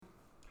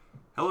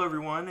Hello,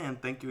 everyone,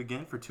 and thank you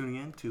again for tuning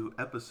in to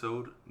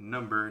episode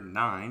number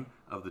 9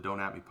 of the Don't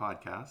At Me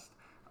podcast.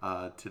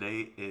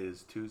 Today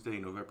is Tuesday,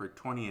 November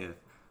 20th.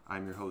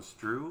 I'm your host,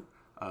 Drew.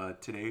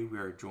 Today we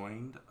are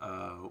joined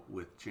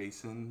with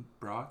Jason,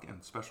 Brock,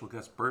 and special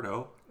guest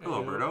Berto.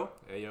 Hello, Berto.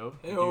 Hey, yo.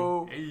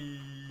 Heyo. Hey.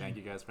 Thank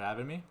you guys for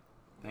having me.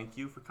 Thank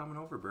you for coming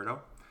over, Berto.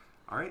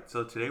 All right,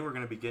 so today we're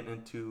going to be getting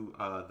into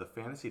the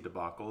fantasy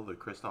debacle, the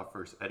Kristoff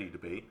versus Eddie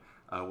debate.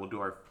 We'll do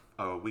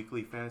our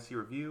weekly fantasy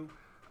review,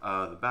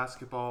 the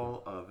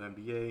basketball of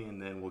NBA, and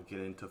then we'll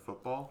get into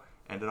football.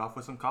 End it off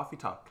with some coffee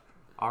talk.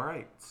 All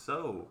right,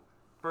 so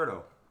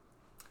Berto.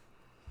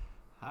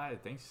 Hi,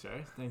 thanks,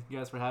 sir. Thank you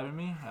guys for having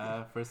me.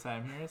 First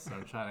time here, so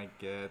I'm trying to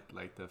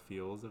get the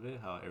feels of it,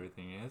 how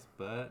everything is,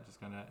 but just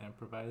gonna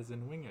improvise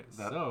and wing it.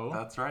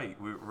 That's right.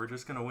 We're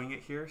just gonna wing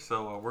it here.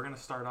 So we're gonna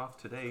start off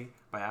today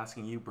by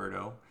asking you,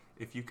 Berto,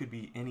 if you could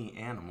be any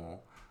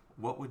animal,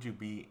 what would you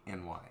be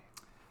and why?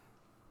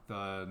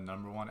 The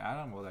number one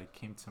animal that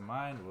came to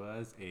mind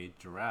was a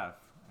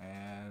giraffe,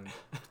 and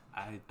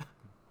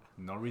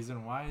no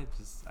reason why.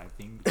 Just I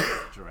think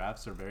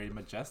giraffes are very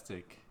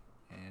majestic,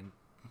 and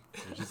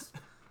they're just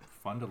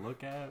fun to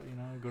look at.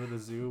 Go to the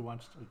zoo,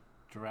 watch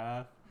a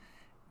giraffe,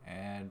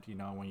 and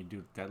when you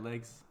do dead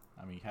legs,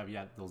 you have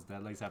those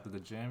dead legs after the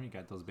gym. You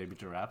got those baby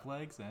giraffe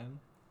legs, and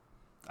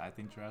I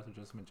think giraffes are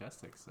just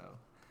majestic. So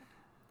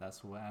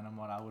that's what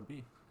animal I would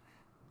be.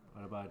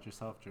 What about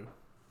yourself, Drew?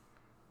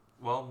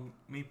 Well,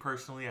 me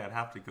personally, I'd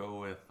have to go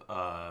with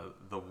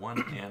the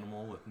one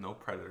animal with no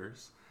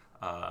predators,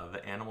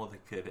 the animal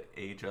that could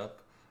age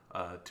up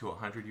to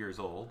 100 years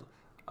old,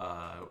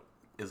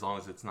 as long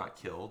as it's not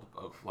killed.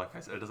 Like I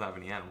said, it doesn't have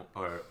any animal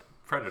or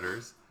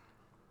predators.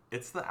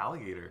 It's the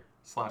alligator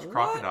 /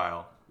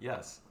 crocodile.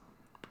 Yes.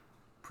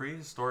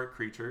 Prehistoric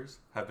creatures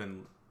have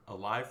been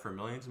alive for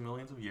millions and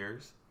millions of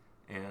years,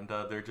 and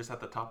they're just at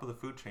the top of the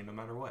food chain no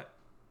matter what.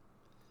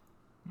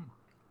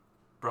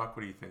 Brock,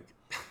 what do you think?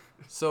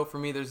 So for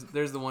me,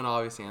 there's the one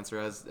obvious answer.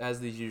 As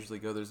these usually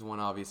go, there's the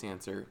one obvious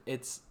answer.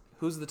 It's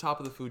who's the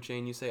top of the food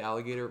chain? You say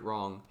alligator,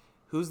 wrong.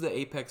 Who's the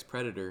apex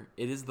predator?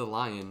 It is the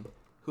lion.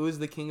 Who is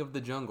the king of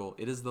the jungle?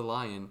 It is the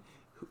lion.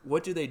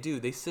 What do?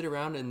 They sit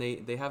around and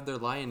they have their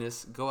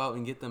lioness go out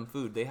and get them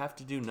food. They have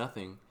to do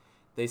nothing.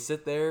 They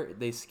sit there,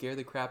 they scare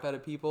the crap out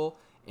of people,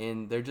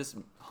 and they're just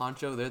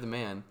honcho. They're the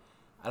man.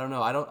 I don't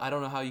know. I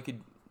don't know how you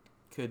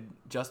could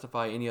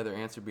justify any other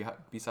answer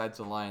besides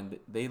the lion.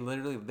 They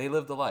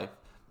live the life.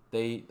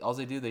 All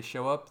they do, they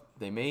show up,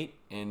 they mate,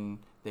 and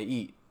they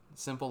eat.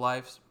 Simple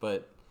lives,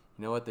 but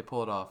you know what? They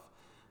pull it off.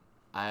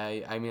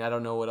 I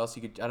don't know what else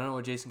I don't know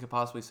what Jason could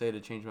possibly say to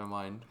change my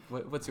mind.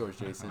 What's yours,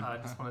 Jason? I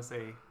just want to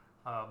say,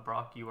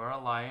 Brock, you are a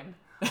lion.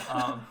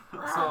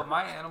 So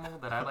my animal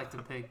that I like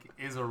to pick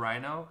is a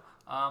rhino.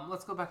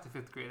 Let's go back to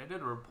 5th grade. I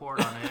did a report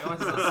on it. It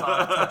was a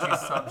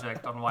touchy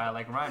subject on why I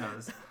like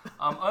rhinos.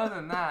 Other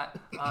than that,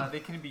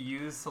 they can be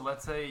used. So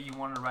let's say you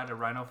want to ride a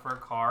rhino for a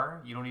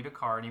car. You don't need a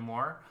car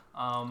anymore.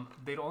 When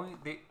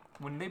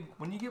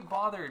you get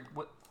bothered.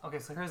 Okay,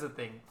 so here's the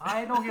thing.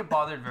 I don't get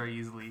bothered very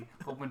easily,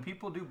 but when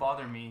people do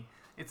bother me,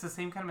 it's the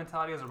same kind of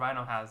mentality as a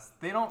rhino has.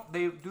 They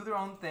do their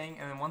own thing,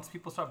 and then once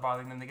people start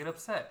bothering them, they get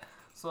upset.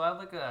 So I have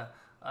like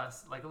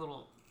a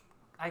little.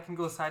 I can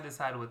go side to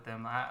side with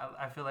them.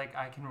 I feel like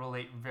I can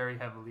relate very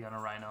heavily on a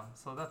rhino.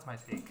 So that's my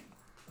take.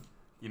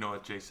 You know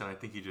what, Jason? I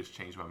think you just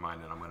changed my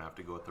mind, and I'm going to have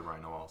to go with the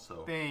rhino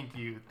also. Thank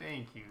you.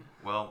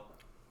 Well,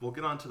 we'll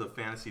get on to the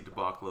fantasy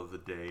debacle of the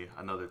day.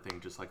 Another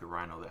thing, just like a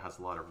rhino, that has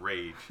a lot of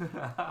rage.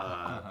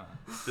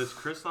 This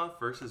Kristoff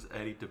versus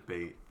Eddie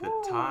debate, the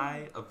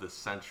tie of the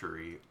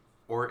century,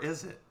 or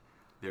is it?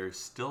 There's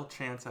still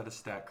chance at a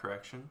stat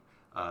correction.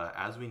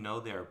 As we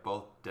know, they are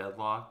both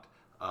deadlocked.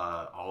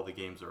 All the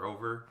games are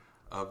over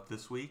of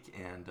this week,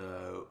 and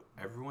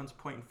everyone's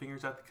pointing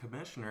fingers at the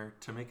commissioner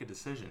to make a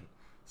decision.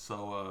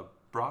 So,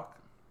 Brock,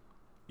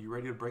 you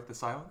ready to break the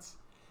silence?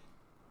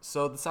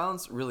 So the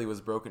silence really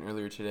was broken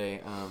earlier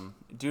today.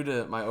 Due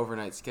to my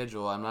overnight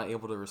schedule, I'm not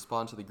able to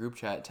respond to the group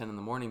chat at 10 in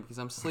the morning because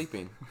I'm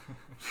sleeping,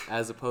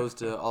 as opposed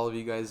to all of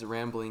you guys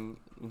rambling,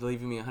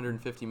 leaving me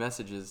 150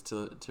 messages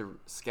to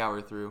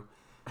scour through.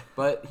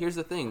 But here's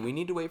the thing. We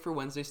need to wait for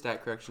Wednesday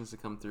stat corrections to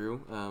come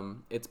through.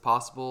 It's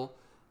possible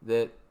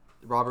that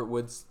Robert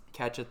Woods'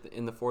 catch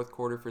in the fourth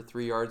quarter for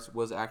 3 yards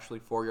was actually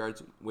 4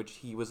 yards, which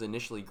he was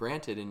initially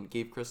granted, and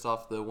gave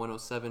Kristoff the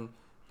 107.7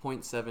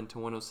 to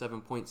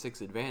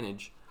 107.6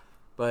 advantage.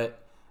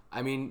 But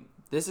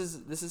this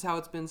is how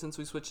it's been since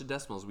we switched to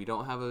decimals. We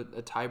don't have a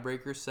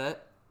tiebreaker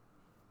set.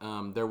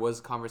 There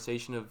was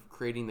conversation of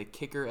creating the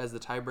kicker as the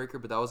tiebreaker,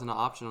 but that wasn't an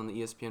option on the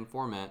ESPN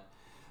format.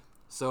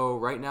 So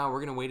right now we're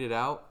gonna wait it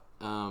out.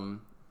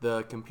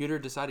 The computer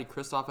decided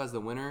Kristoff as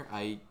the winner.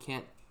 I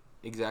can't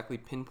exactly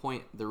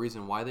pinpoint the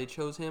reason why they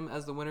chose him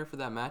as the winner for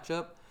that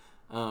matchup.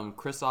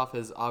 Kristoff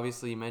has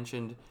obviously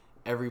mentioned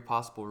every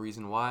possible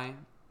reason why.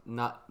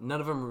 None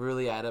of them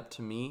really add up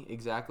to me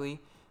exactly.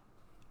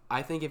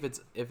 I think if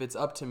it's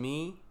up to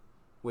me,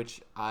 which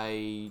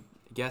I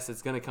guess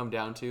it's going to come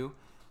down to,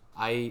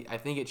 I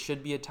think it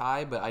should be a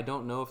tie, but I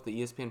don't know if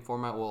the ESPN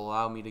format will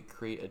allow me to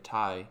create a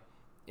tie.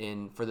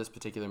 for this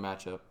particular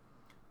matchup.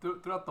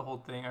 Throughout the whole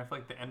thing, I feel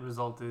like the end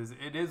result is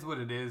what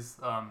it is.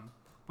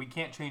 We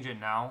can't change it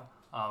now.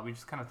 We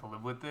just kind of have to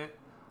live with it.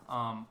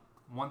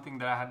 One thing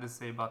that I had to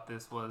say about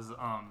this was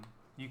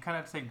you kind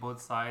of take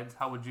both sides.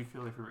 How would you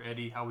feel if you're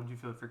Eddie? How would you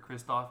feel if you're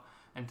Kristoff?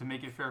 And to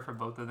make it fair for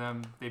both of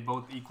them, they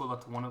both equal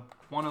up to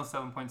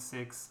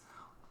 107.6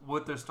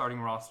 with their starting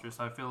roster.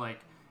 So I feel like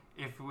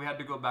if we had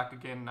to go back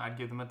again, I'd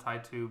give them a tie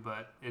too,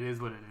 but it is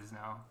what it is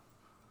now.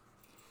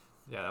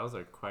 Yeah, that was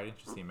a quite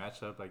interesting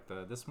matchup. Like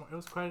it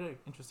was quite an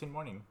interesting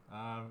morning.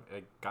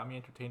 It got me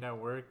entertained at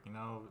work.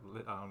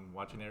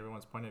 Watching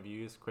everyone's point of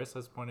views,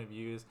 Chris's point of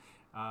views.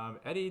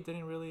 Eddie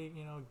didn't really,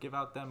 give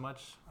out that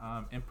much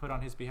input on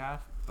his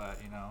behalf. But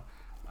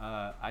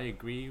I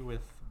agree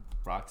with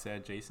Brock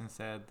said, Jason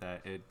said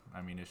that it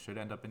should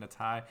end up in a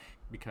tie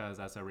because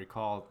as I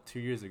recall, 2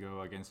 years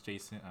ago against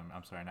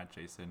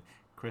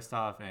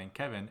Kristoff and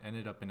Kevin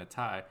ended up in a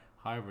tie.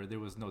 However, there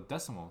was no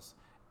decimals.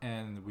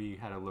 And we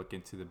had to look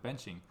into the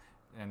benching,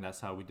 and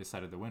that's how we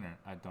decided the winner.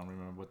 I don't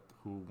remember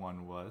who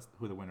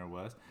the winner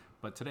was,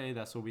 but today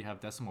that's what we have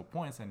decimal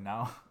points, and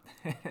now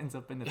it ends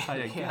up in the tie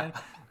again.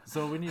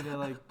 So we need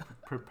to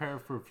prepare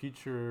for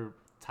future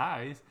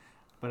ties.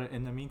 But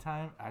in the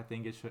meantime, I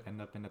think it should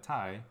end up in a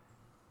tie.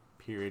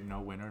 Period.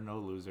 No winner, no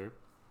loser.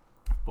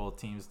 Both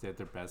teams did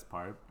their best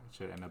part. It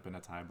should end up in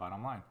a tie.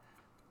 Bottom line.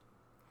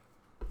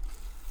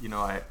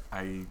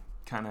 I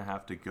kind of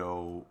have to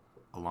go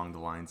along the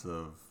lines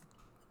of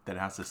that it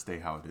has to stay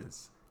how it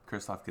is.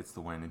 Kristoff gets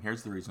the win, and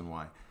here's the reason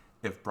why.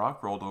 If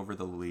Brock rolled over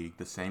the league,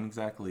 the same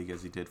exact league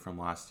as he did from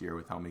last year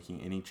without making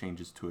any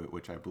changes to it,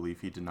 which I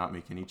believe he did not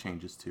make any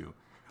changes to.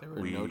 There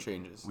were no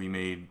changes. We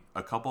made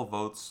a couple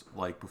votes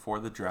before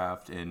the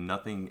draft, and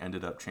nothing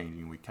ended up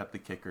changing. We kept the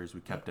kickers,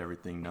 we kept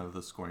everything, none of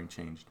the scoring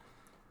changed.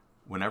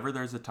 Whenever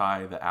there's a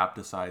tie, the app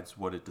decides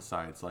what it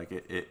decides.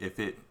 If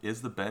it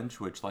is the bench,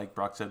 which like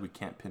Brock said, we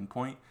can't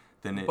pinpoint,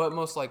 but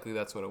most likely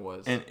that's what it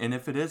was. And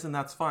if it is, then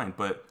that's fine.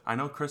 But I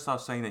know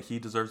Kristoff's saying that he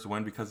deserves to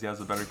win because he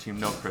has a better team.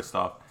 No,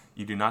 Kristoff,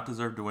 you do not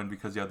deserve to win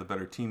because you have the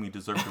better team. You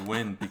deserve to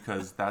win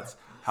because that's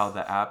how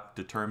the app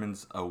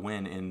determines a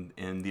win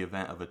in the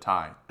event of a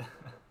tie.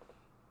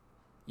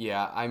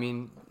 Yeah,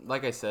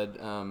 like I said,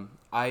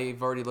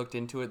 I've already looked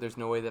into it. There's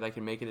no way that I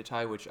can make it a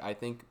tie, which I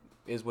think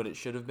is what it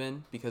should have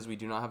been because we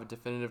do not have a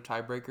definitive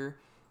tiebreaker.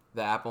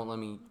 The app won't let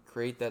me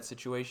create that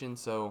situation,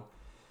 so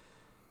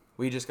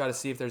we just got to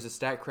see if there's a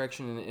stat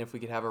correction and if we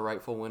could have a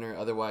rightful winner.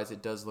 Otherwise,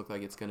 it does look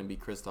like it's going to be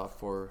Kristoff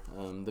for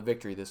the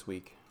victory this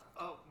week.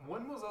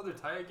 When was the other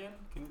tie again?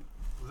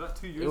 Was that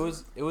 2 years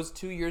ago? It was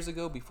 2 years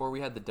ago before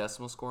we had the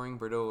decimal scoring.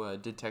 Berto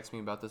did text me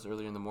about this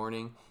earlier in the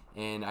morning,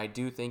 and I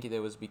do think it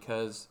was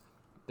because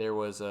there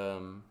was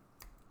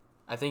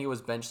I think it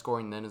was bench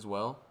scoring then as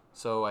well.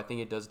 So I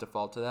think it does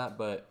default to that,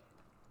 but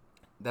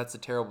that's a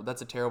terrible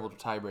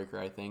tiebreaker,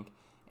 I think,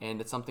 and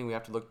it's something we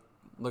have to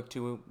look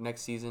to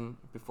next season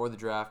before the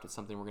draft. It's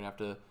something we're gonna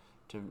have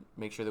to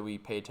make sure that we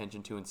pay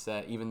attention to and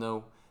set. Even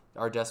though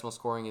our decimal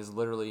scoring is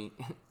literally,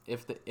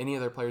 if any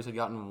other players had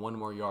gotten one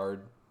more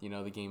yard,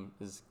 the game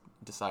is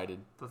decided.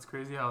 That's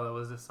crazy how that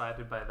was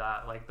decided by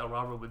that, the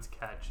Robert Woods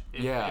catch.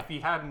 If he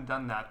hadn't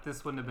done that,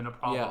 this wouldn't have been a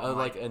problem.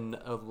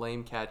 Yeah, a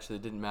lame catch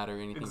that didn't matter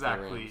anything.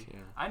 Exactly. For the Rams. Yeah.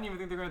 I didn't even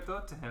think they were gonna throw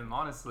it to him,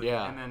 honestly.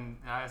 Yeah. And then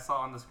I saw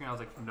on the screen, I was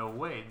like, no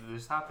way, did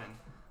this happen?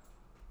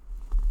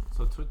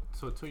 So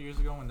 2 years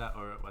ago when that,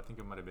 or I think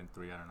it might have been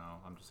 3, I don't know,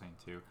 I'm just saying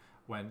 2,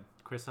 when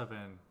Kristoff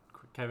and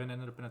Kevin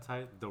ended up in a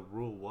tie, the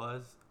rule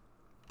was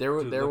there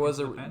was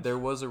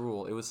a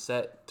rule. It was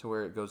set to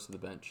where it goes to the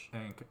bench.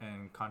 And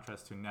in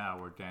contrast to now,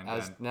 where Dan took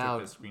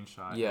a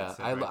screenshot. Yeah,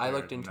 I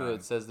looked into it.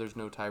 It says there's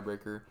no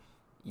tiebreaker,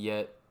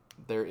 yet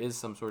there is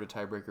some sort of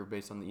tiebreaker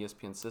based on the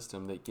ESPN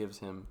system that gives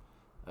him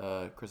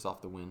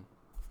Kristoff the win.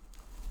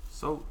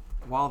 So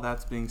while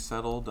that's being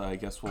settled, I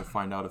guess we'll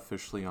find out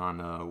officially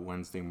on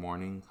Wednesday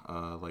morning,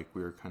 like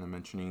we were kind of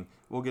mentioning.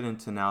 We'll get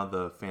into now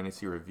the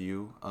fantasy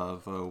review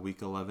of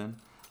Week 11.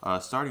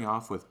 Starting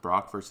off with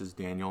Brock versus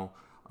Daniel.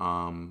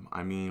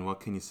 What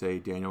can you say?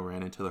 Daniel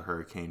ran into the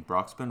hurricane.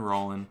 Brock's been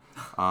rolling.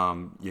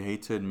 You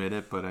hate to admit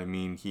it, but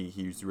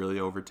he's really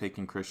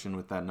overtaking Christian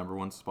with that number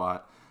 1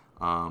 spot.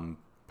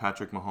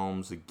 Patrick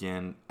Mahomes,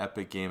 again,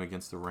 epic game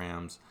against the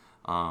Rams.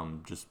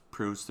 Just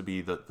proves to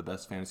be the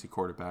best fantasy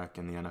quarterback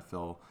in the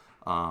NFL.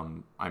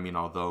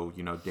 Although,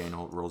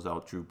 Daniel rolls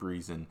out Drew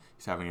Brees and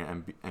he's having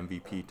an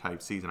MVP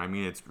type season.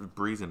 It's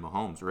Brees and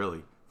Mahomes,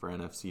 really, for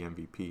NFC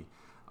MVP.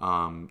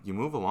 You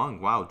move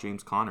along. Wow,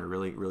 James Conner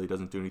really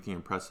doesn't do anything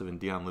impressive. And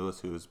Deion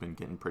Lewis, who has been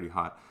getting pretty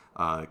hot,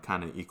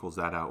 kind of equals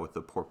that out with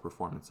the poor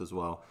performance as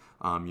well.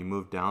 You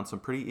move down. Some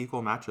pretty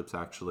equal matchups,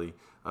 actually.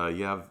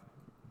 You have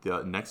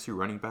the next 2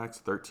 running backs,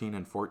 13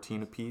 and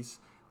 14 apiece.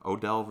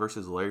 Odell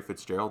versus Larry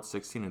Fitzgerald,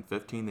 16 and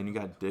 15. Then you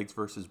got Diggs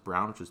versus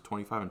Brown, which is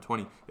 25 and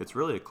 20. It's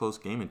really a close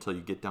game until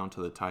you get down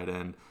to the tight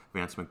end.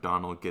 Vance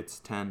McDonald gets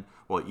 10,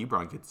 while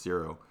Ebron gets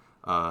 0.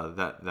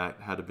 That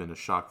had to been a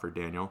shock for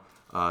Daniel.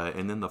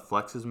 And then the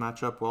flexes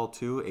match up well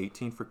too.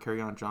 18 for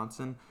Kerryon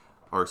Johnson.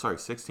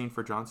 16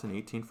 for Johnson,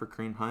 18 for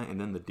Kareem Hunt,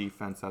 and then the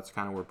defense, that's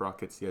kind of where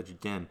Brock gets the edge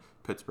again.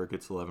 Pittsburgh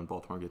gets 11,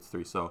 Baltimore gets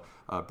 3. So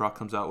Brock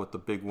comes out with the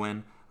big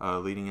win,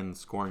 leading in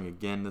scoring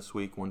again this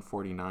week,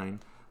 149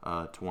 to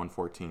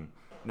 114.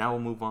 Now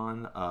we'll move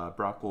on.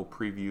 Brock will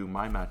preview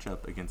my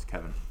matchup against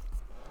Kevin.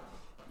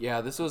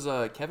 Yeah, this was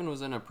Kevin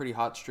was in a pretty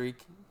hot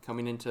streak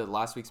coming into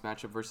last week's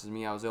matchup versus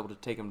me. I was able to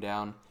take him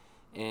down,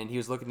 and he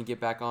was looking to get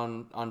back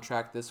on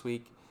track this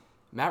week.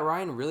 Matt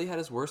Ryan really had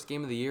his worst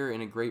game of the year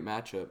in a great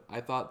matchup. I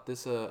thought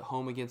this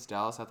home against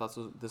Dallas, I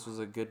thought this was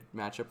a good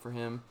matchup for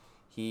him.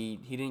 He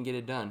didn't get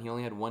it done. He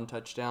only had 1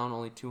 touchdown,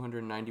 only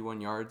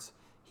 291 yards.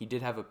 He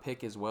did have a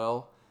pick as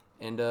well.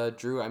 And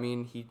Drew, I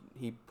mean,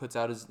 he puts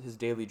out his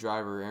daily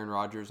driver, Aaron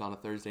Rodgers, on a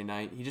Thursday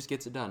night. He just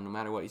gets it done no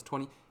matter what.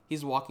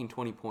 He's walking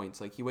 20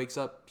 points. Like, he wakes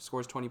up,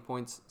 scores 20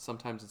 points.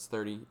 Sometimes it's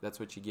 30. That's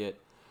what you get.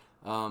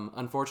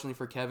 Unfortunately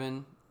for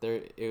Kevin,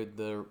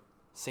 the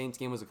Saints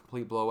game was a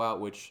complete blowout,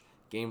 which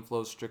game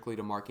flows strictly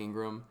to Mark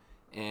Ingram,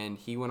 and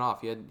he went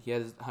off. He had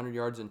 100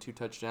 yards and 2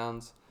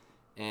 touchdowns,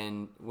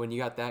 and when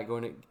you got that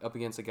going up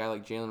against a guy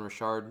like Jalen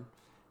Richard,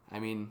 I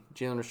mean,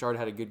 Jalen Richard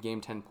had a good game,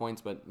 10 points,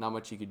 but not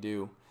much you could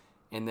do.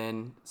 And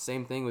then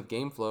same thing with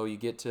game flow. You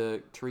get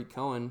to Tariq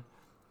Cohen,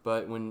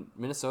 but when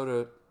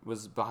Minnesota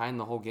was behind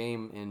the whole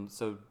game, and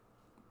so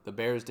the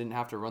Bears didn't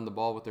have to run the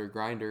ball with their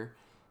grinder,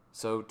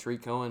 so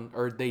Tariq Cohen,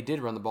 or they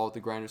did run the ball with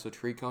the grinder, so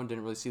Tariq Cohen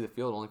didn't really see the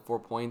field, only 4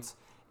 points.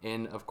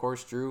 And of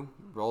course, Drew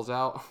rolls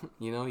out.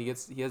 You know, he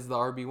has the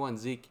RB1,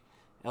 Zeke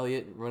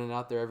Elliott, running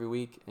out there every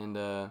week, and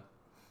I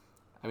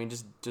mean,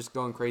 just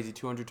going crazy.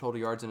 200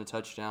 total yards and a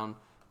touchdown,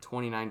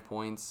 29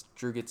 points.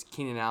 Drew gets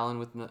Keenan Allen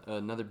with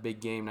another big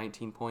game,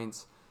 19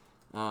 points.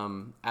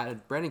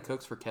 Brandon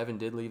Cooks for Kevin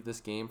did leave this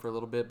game for a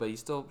little bit, but he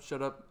still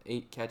showed up,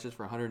 8 catches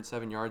for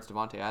 107 yards.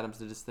 Devontae Adams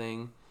did his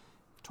thing,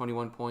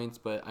 21 points.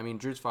 But I mean,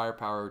 Drew's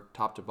firepower,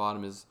 top to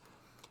bottom, is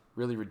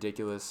really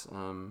ridiculous.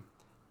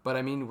 But,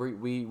 I mean,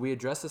 we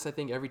address this, I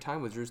think, every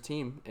time with Drew's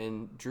team.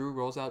 And Drew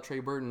rolls out Trey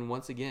Burton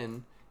once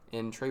again,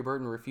 and Trey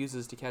Burton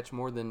refuses to catch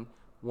more than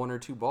 1 or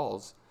 2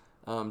 balls.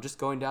 Just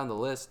going down the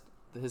list,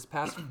 his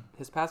past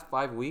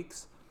 5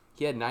 weeks,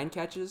 he had 9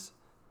 catches.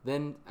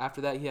 Then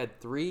after that, he had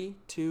 3,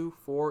 2,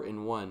 4,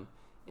 and 1.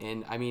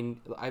 And, I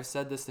mean, I've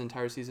said this the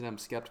entire season. I'm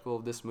skeptical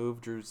of this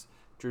move. Drew's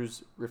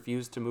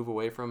refused to move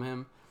away from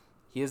him.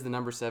 He is the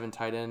number 7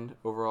 tight end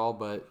overall,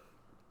 but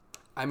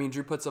I mean,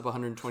 Drew puts up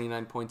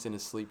 129 points in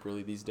his sleep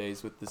really these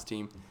days with this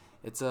team.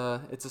 It's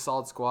a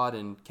solid squad,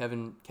 and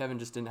Kevin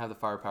just didn't have the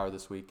firepower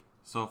this week.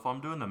 So if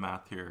I'm doing the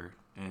math here,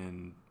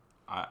 and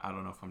I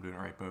don't know if I'm doing it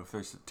right, but if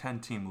there's a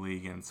 10-team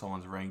league and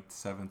someone's ranked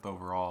 7th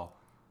overall,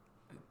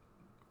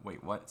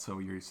 wait, what? So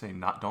you're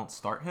saying don't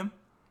start him?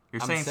 You're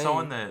saying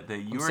someone that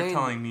you were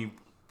telling me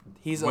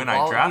when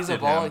I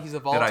drafted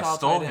him that I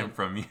stole him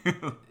from you.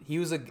 He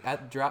was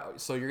at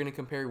draft. So you're going to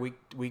compare week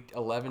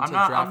 11 to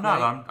draft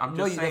night? I'm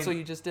just saying. That's what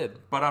you just did.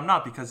 But I'm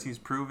not, because he's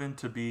proven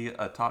to be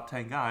a top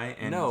 10 guy,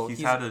 and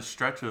he's had a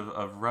stretch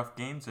of rough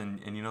games, and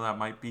you know that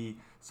might be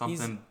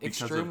something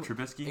because of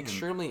Trubisky.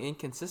 Extremely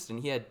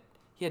inconsistent. He had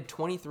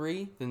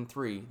 23, then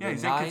 3. Yeah,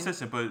 he's 9.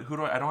 Inconsistent, but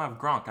I don't have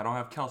Gronk, I don't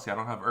have Kelsey, I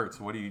don't have Ertz.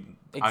 What do you...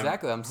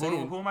 Exactly, I'm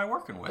saying... Who am I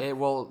working with?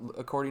 Well,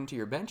 according to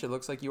your bench, it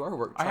looks like you are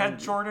working... I had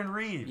Jordan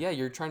Reed. Yeah,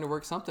 you're trying to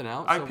work something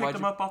out. I picked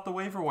him up off the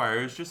waiver wire.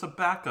 It was just a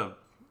backup.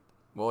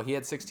 Well, he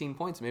had 16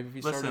 points. Maybe if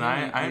you started... Listen,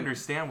 I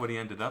understand what he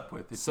ended up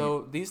with.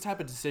 These type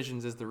of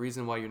decisions is the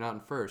reason why you're not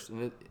in first,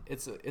 and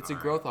it's a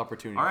growth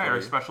opportunity. All right,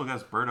 our special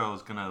guest Berto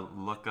is gonna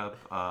look up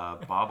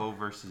Bobo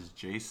versus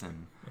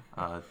Jason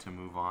to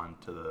move on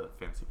to the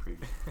fantasy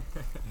preview.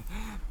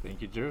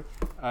 Thank you, Drew.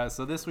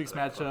 So this week's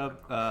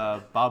matchup,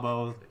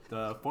 Bobo,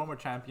 the former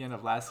champion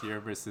of last year,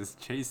 versus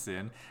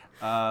Jason,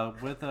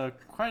 with a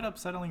quite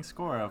upsetting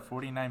score of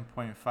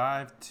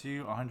 49.5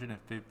 to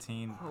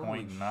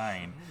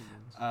 115.9.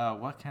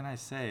 What can I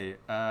say?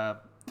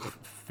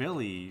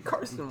 Philly.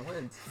 Carson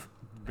Wentz.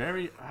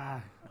 Very.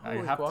 I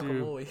have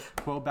to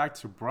quote back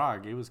to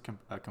Brock. It was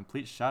a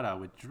complete shutout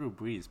with Drew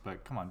Brees,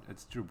 but come on,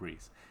 it's Drew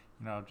Brees.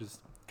 You know,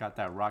 just got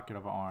that rocket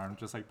of an arm,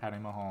 just like Patty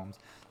Mahomes,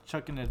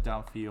 chucking it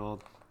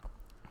downfield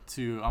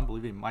to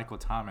unbelievable Michael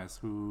Thomas,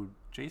 who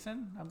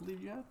Jason, I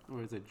believe you have,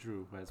 or is it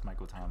Drew who has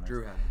Michael Thomas?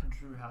 Drew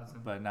has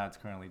him. But now it's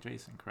currently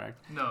Jason,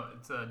 correct? No,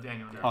 it's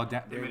Daniel.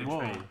 They made a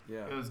trade.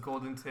 Yeah. It was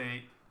Golden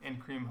Tate and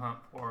Kareem Hunt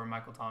for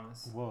Michael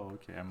Thomas. Whoa,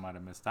 okay, I might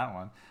have missed that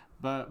one.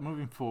 But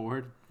moving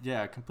forward,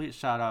 yeah, complete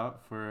shout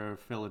out for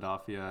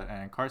Philadelphia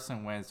and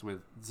Carson Wentz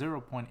with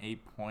 0.8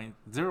 points,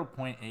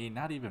 0.8,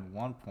 not even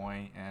 1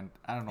 point, and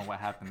I don't know what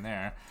happened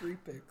there. 3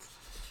 picks.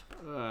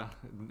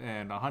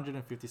 And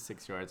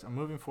 156 yards.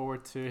 Moving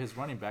forward to his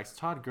running backs,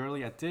 Todd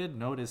Gurley. I did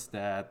notice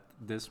that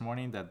this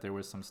morning that there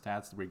were some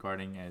stats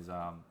regarding his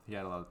he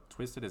had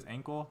twisted his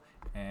ankle,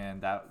 and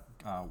that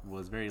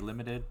was very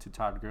limited to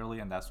Todd Gurley,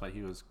 and that's why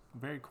he was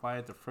very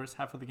quiet the first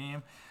half of the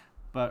game.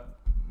 But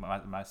I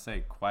must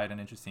say, quite an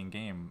interesting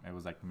game. It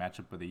was like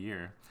matchup of the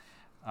year.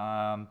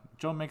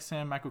 Joe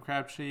Mixon, Michael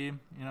Crabtree, you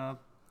know,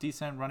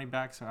 decent running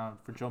backs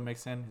for Joe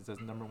Mixon. He's the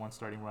number 1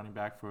 starting running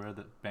back for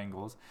the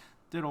Bengals.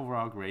 Did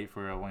overall great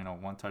for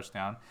 1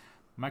 touchdown.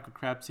 Michael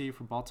Crabtree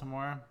for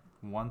Baltimore,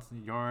 1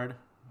 yard,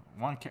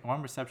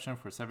 one reception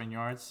for 7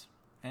 yards.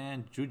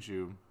 And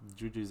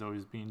Juju's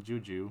always been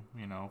Juju,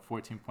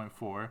 14.4,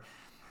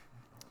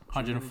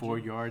 104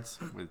 yards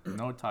with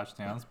no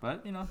touchdowns,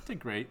 but, did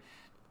great.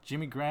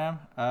 Jimmy Graham,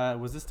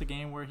 was this the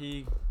game where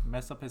he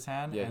messed up his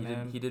hand?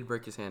 Yeah, he did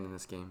break his hand in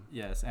this game.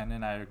 Yes, and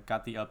then I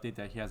got the update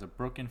that he has a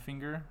broken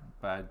finger,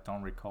 but I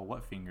don't recall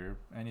what finger,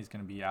 and he's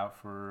going to be out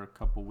for a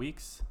couple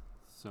weeks.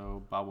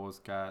 So Bobo's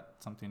got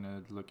something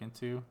to look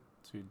into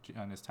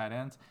on his tight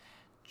ends.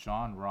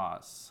 John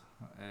Ross,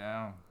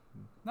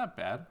 not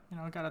bad.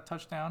 Got a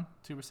touchdown,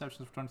 2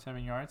 receptions for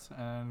 27 yards,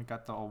 and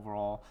got the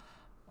overall.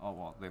 Oh,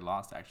 well, they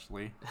lost,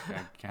 actually,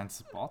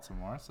 against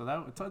Baltimore. So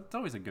it's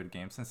always a good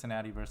game.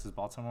 Cincinnati versus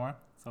Baltimore.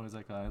 It's always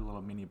like a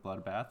little mini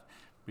bloodbath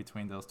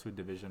between those two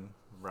division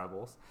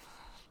rivals.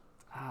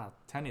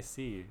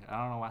 Tennessee. I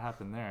don't know what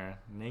happened there.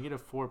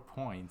 -4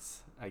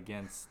 points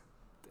against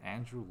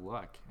Andrew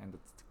Luck and the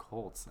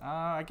Colts.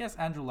 I guess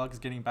Andrew Luck is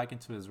getting back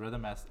into his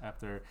rhythm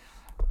after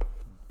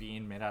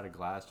being made out of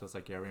glass, just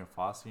like Arian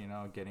Foster,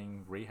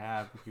 getting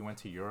rehab. He went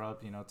to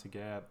Europe, to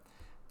get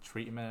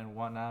treatment and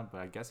whatnot,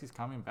 but I guess he's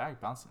coming back.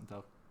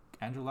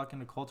 Andrew Luck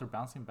and the Colts are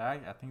bouncing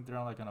back. I think they're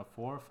on a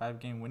 4 or 5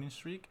 game winning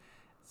streak,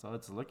 so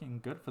it's looking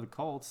good for the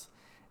Colts.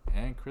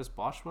 And Chris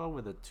Boswell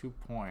with 2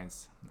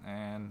 points.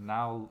 And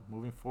now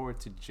moving forward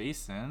to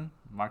Jason,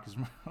 Marcus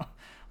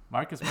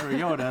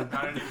Mariota.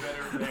 Not any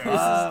better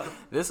there.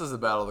 This is the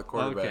battle of the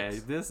quarterbacks. Okay,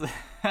 this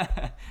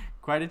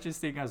quite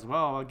interesting as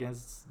well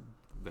against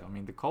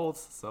the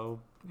Colts. So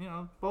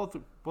both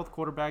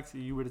quarterbacks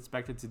you would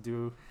expect it to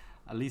do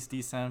at least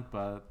decent,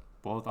 but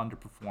both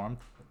underperformed.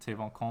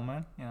 Tavon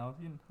Coleman, I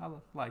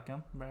like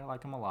him. I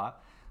like him a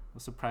lot.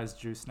 Was surprised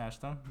Drew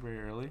snatched him very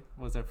early.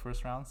 Was that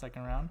first round,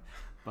 second round?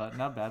 But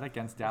not bad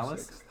against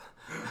Dallas.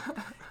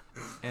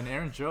 And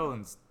Aaron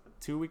Jones,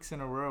 2 weeks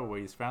in a row where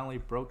he's finally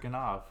broken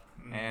off.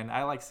 And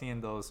I like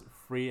seeing those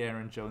free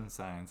Aaron Jones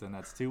signs. And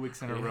that's 2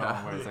 weeks in a row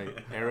where it's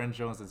like Aaron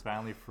Jones is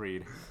finally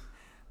freed.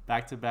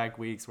 Back-to-back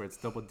weeks where it's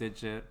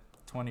double-digit,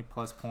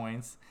 20-plus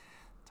points.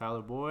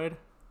 Tyler Boyd,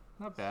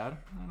 not bad.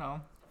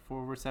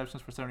 4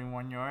 receptions for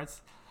 71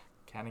 yards.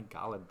 Kenny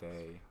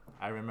Golladay.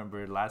 I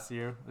remember last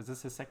year. Was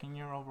this his second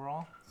year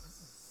overall?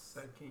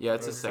 Yeah,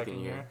 it's his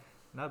second year.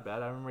 Not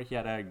bad. I remember he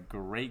had a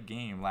great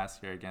game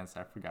last year against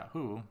I forgot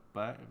who,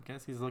 but I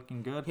guess he's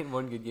looking good. He had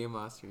one good game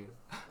last year.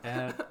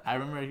 And I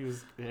remember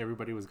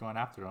everybody was going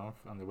after him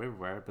on the waiver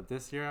wire. But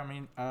this year,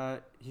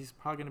 he's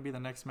probably going to be the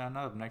next man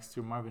up next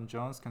to Marvin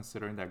Jones,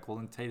 considering that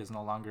Golden Tate is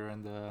no longer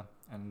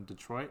in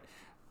Detroit.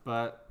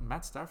 But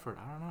Matt Stafford,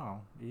 I don't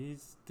know. He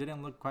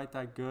didn't look quite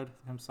that good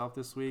himself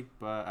this week,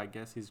 but I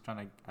guess he's trying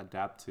to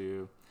adapt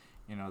to,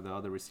 the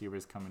other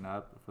receivers coming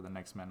up for the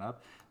next man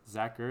up.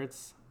 Zach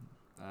Ertz,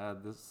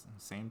 this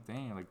same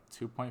thing,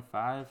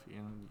 2.5,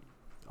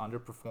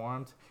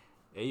 underperformed.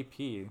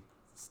 AP,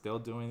 still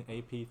doing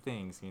AP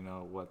things,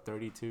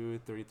 32,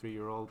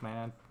 33-year-old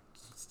man,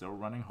 still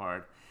running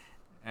hard.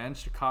 And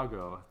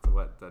Chicago,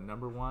 the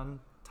number 1,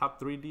 top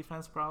 3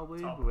 defense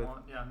probably? Number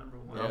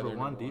 1. Number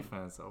 1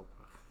 defense. Oh,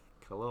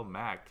 Khalil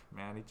Mack,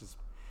 man, he just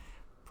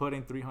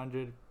putting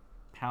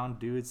 300-pound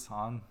dudes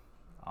on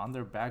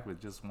their back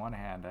with just one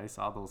hand. I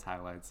saw those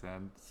highlights,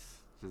 and it's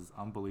just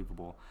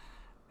unbelievable.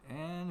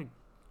 And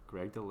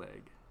Greg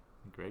Zuerlein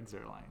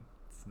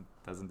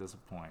doesn't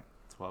disappoint.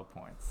 12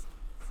 points.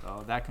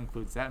 So that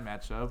concludes that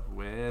matchup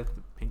with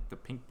the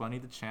Pink Bunny,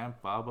 the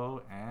champ,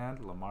 Bobo, and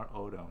Lamar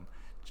Odom,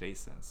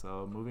 Jason.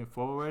 So moving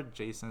forward,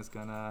 Jason's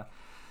gonna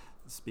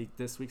speak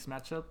this week's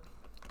matchup.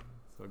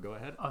 So go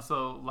ahead.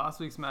 So last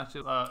week's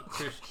matchup,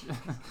 Christian.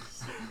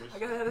 I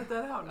gotta edit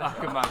that out now.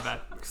 Come on, bad.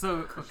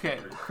 So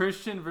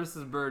Christian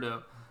versus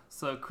Berto.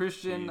 So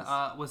Christian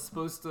was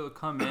supposed to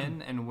come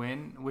in and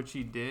win, which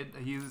he did.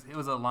 It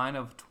was a line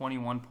of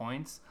 21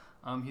 points.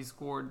 He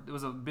scored. It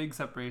was a big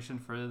separation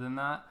further than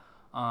that.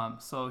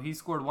 So he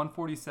scored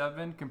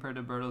 147 compared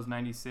to Berto's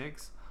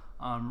 96.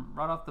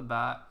 Right off the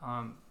bat,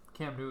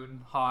 Cam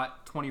Newton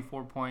hot,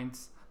 24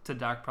 points to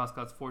Dak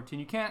Prescott's 14.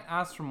 You can't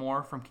ask for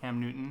more from Cam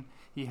Newton.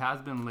 He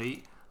has been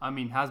late.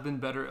 Has been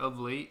better of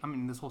late.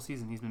 This whole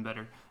season he's been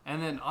better.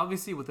 And then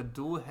obviously with a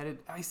dual-headed,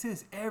 I say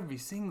this every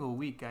single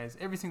week, guys.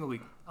 Every single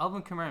week.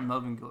 Alvin Kamara and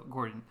Melvin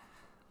Gordon.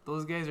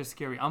 Those guys are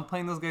scary. I'm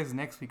playing those guys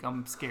next week.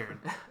 I'm scared.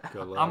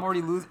 I'm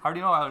already losing. I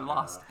already know I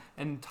lost.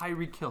 And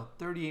Tyreek Hill,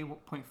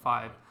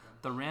 38.5.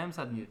 The Rams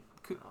had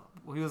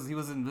he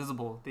was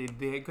invisible.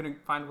 They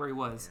couldn't find where he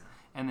was.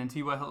 And then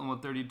T.Y. Hilton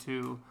with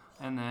 32.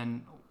 And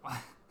then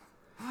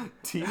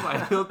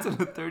T.Y. Hilton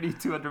with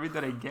 32. I had to read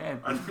that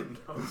again.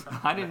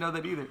 I didn't know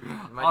that either.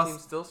 My team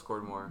still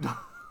scored more.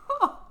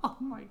 Oh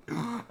my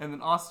God. And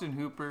then Austin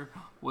Hooper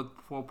with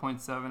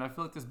 4.7. I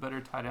feel like there's better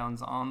tight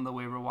ends on the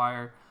waiver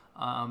wire.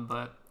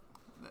 But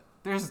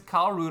there's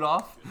Kyle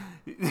Rudolph.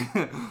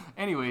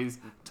 Anyways,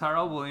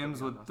 Tyrell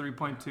Williams with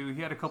 3.2.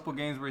 He had a couple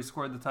games where he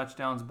scored the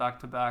touchdowns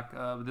back-to-back.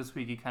 But this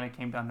week he kind of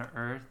came down to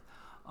earth.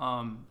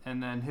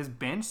 And then his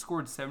bench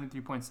scored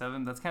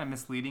 73.7. That's kind of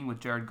misleading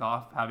with Jared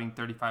Goff having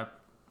 35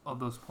 of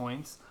those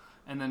points.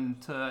 And then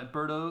to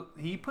Berto,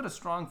 he put a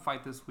strong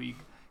fight this week.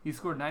 He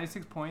scored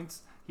 96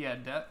 points. He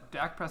had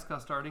Dak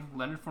Prescott starting.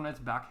 Leonard Fournette's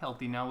back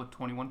healthy now with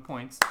 21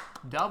 points.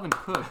 Dalvin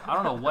Cook, I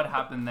don't know what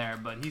happened there,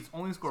 but he's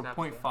only scored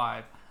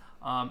 0.5.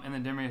 And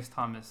then Demaryius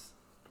Thomas.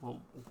 Well,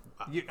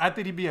 I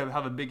think he'd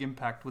have a big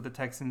impact with the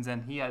Texans,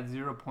 and he had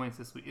 0 points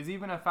this week. Is he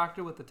even a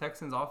factor with the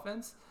Texans'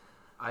 offense?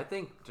 I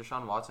think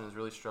Deshaun Watson has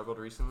really struggled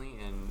recently,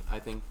 and I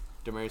think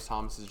Demaryius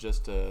Thomas has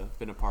just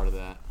been a part of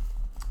that.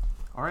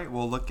 All right,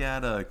 we'll look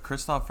at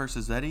Christoph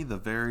versus Eddie. The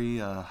very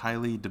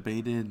highly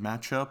debated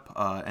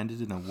matchup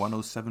ended in a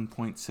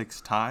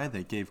 107.6 tie.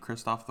 They gave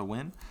Christoph the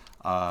win,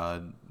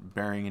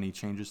 bearing any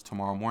changes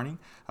tomorrow morning.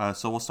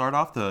 So we'll start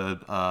off. The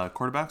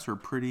quarterbacks were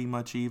pretty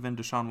much even.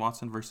 Deshaun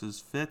Watson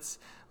versus Fitz.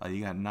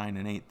 You got 9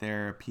 and 8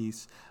 there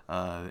apiece.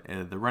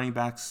 The running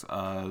backs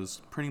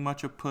was pretty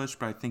much a push,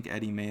 but I think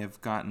Eddie may have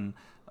gotten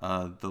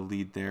the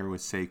lead there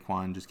with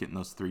Saquon just getting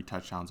those 3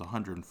 touchdowns,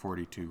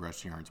 142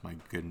 rushing yards. My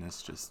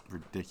goodness, just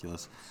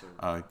ridiculous.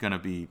 Going to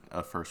be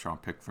a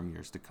first-round pick from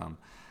years to come.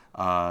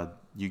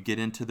 You get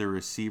into the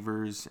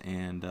receivers,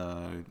 and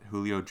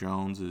Julio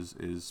Jones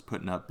is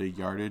putting up big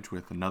yardage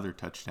with another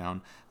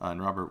touchdown.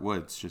 And Robert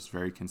Woods just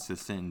very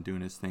consistent and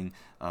doing his thing.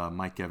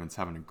 Mike Evans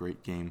having a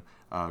great game.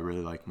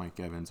 Really like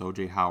Mike Evans.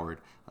 O.J. Howard,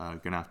 going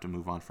to have to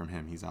move on from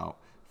him. He's out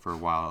for a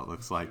while, it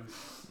looks like.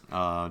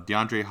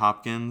 DeAndre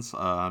Hopkins,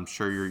 I'm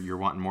sure you're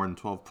wanting more than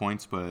 12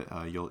 points,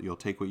 but you'll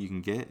take what you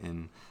can get,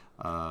 and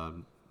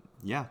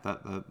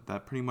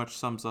that pretty much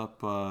sums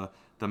up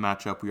the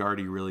matchup. We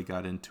already really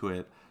got into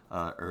it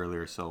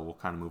earlier, so we'll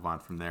kind of move on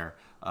from there.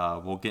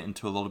 We'll get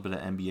into a little bit of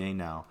NBA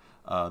now.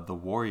 The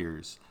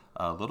Warriors,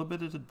 a little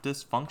bit of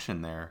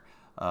dysfunction there.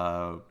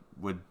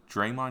 With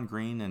Draymond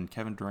Green and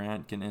Kevin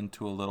Durant getting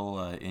into a little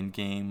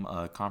in-game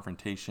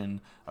confrontation.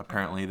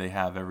 Apparently they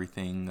have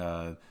everything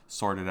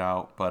sorted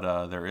out,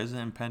 but there is an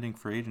impending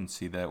free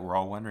agency that we're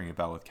all wondering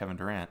about with Kevin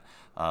Durant,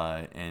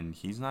 and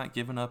he's not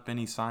giving up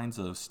any signs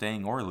of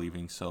staying or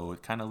leaving, so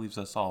it kind of leaves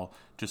us all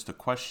just a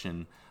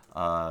question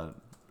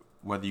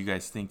whether you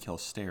guys think he'll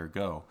stay or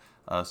go.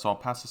 So I'll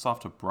pass this off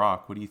to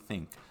Brock. What do you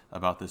think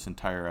about this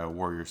entire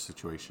Warriors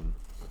situation?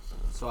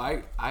 So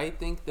I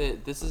think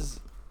that this is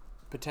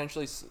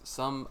potentially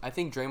I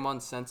think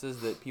Draymond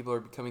senses that people are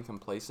becoming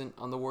complacent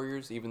on the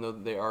Warriors, even though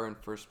they are in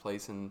first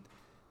place in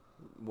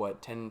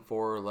 10-4,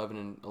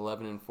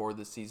 11-4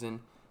 this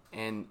season.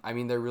 And I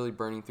mean, they're really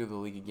burning through the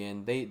league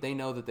again. They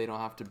know that they don't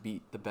have to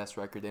beat the best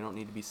record. They don't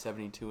need to be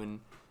 72-10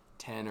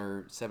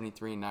 or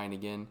 73-9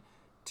 again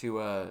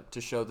to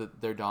show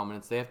that their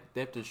dominance. They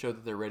have to show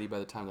that they're ready by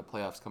the time the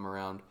playoffs come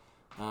around.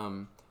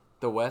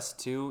 The West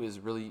too is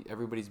really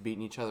everybody's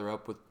beating each other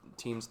up with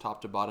teams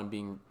top to bottom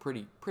being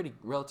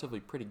relatively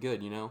pretty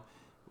good.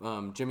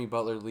 Jimmy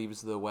Butler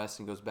leaves the West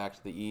and goes back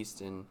to the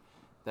East, and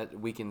that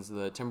weakens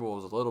the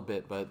Timberwolves a little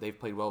bit, but they've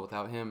played well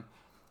without him.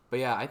 But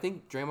yeah, I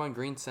think Draymond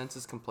Green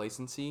senses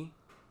complacency.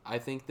 I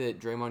think that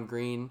Draymond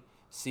Green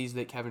sees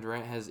that Kevin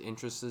Durant has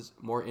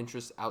more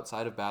interests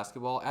outside of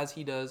basketball, as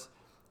he does,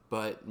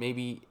 but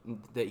maybe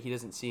that he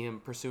doesn't see him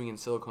pursuing in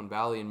Silicon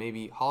Valley, and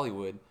maybe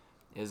Hollywood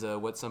is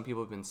what some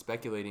people have been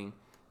speculating,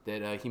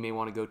 that he may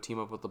want to go team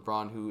up with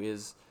LeBron, who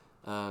is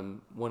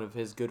one of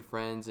his good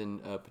friends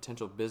and a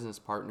potential business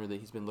partner that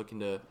he's been looking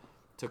to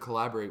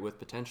collaborate with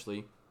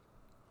potentially.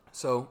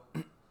 So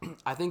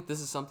I think this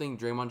is something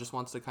Draymond just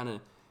wants to kind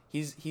of –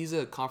 he's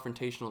a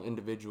confrontational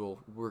individual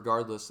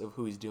regardless of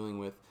who he's dealing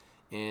with.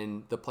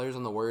 And the players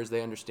on the Warriors,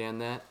 they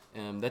understand that.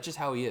 That's just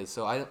how he is.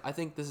 So I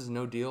think this is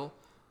no deal.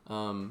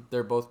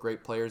 They're both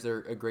great players. They're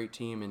a great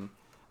team, and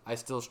I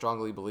still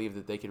strongly believe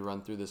that they could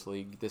run through this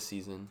league this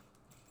season.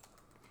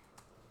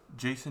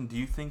 Jason, do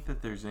you think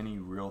that there's any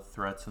real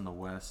threats in the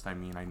West? I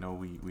mean, I know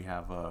we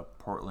have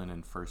Portland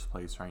in first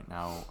place right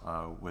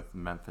now with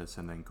Memphis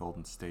and then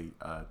Golden State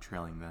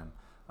trailing them.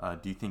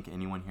 Do you think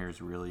anyone here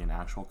is really an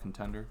actual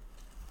contender?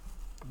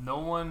 No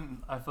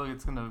one. I feel like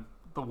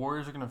the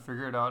Warriors are going to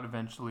figure it out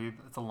eventually.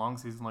 It's a long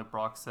season, like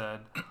Brock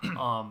said.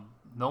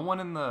 No one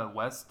in the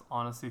West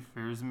honestly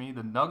fears me.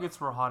 The Nuggets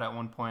were hot at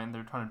one point.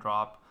 They're trying to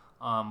drop.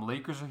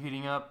 Lakers are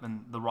heating up,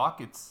 and the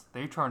Rockets,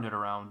 they turned it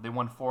around. They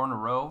won 4 in a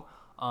row.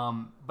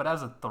 But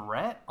as a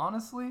threat,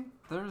 honestly,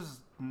 there's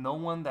no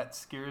one that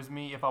scares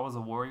me if I was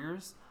the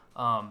Warriors.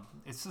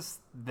 It's just,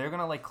 they're going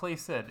to, like Clay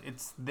said,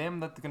 it's them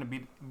that they're going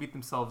to beat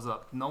themselves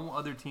up. No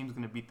other team's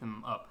going to beat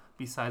them up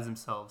besides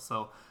themselves.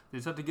 So they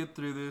just have to get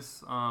through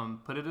this,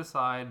 put it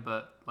aside.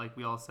 But like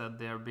we all said,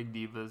 they're big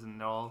divas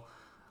and they're all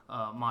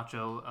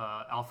macho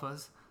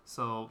alphas.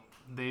 So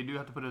they do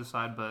have to put it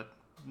aside, but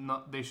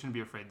they shouldn't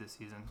be afraid this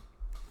season.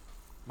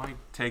 My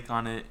take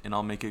on it, and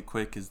I'll make it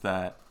quick, is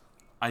that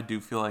I do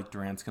feel like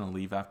Durant's going to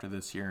leave after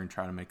this year and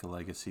try to make a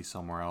legacy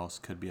somewhere else.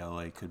 Could be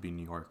LA, could be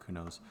New York, who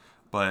knows.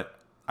 But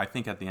I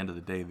think at the end of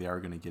the day, they are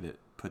going to get it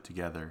put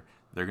together.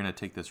 They're going to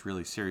take this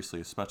really seriously,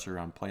 especially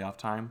around playoff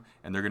time,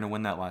 and they're going to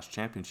win that last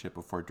championship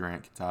before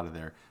Durant gets out of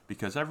there.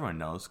 Because everyone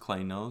knows,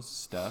 Clay knows,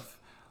 Steph,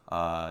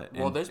 and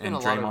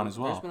Draymond as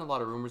well. There's been a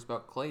lot of rumors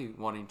about Clay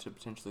wanting to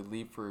potentially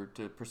leave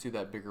to pursue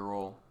that bigger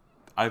role.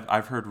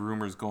 I've heard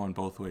rumors going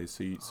both ways,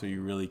 so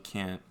you really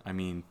can't. I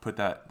mean, put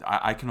that.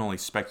 I can only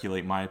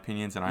speculate my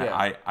opinions, and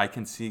Yeah. I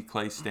can see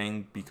Clay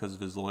staying because of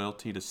his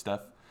loyalty to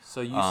Steph.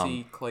 So you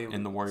see Clay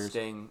in the Warriors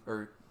staying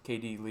or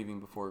KD leaving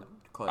before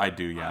Clay? I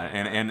do, yeah,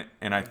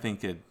 and I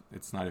think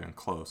it's not even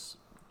close.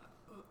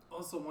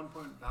 Also, one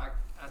point back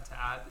to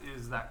add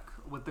is that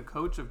with the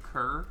coach of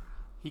Kerr,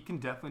 he can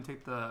definitely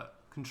take the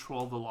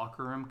control of the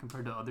locker room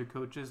compared to other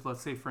coaches.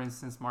 Let's say, for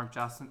instance, Mark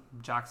Jackson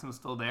was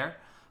still there.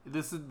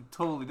 This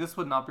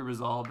would not be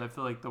resolved. I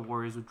feel like the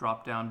Warriors would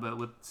drop down. But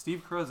with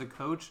Steve Kerr as a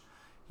coach,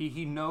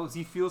 he knows,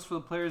 he feels for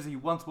the players. He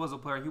once was a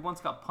player. He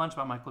once got punched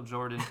by Michael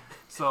Jordan.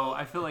 So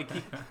I feel like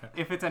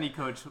if it's any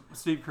coach,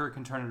 Steve Kerr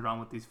can turn it around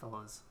with these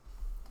fellas.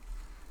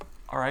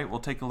 All right, we'll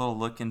take a little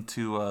look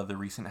into the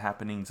recent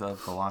happenings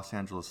of the Los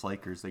Angeles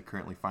Lakers. They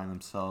currently find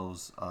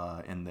themselves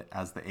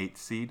as the 8th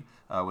seed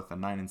with a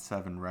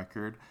 9-7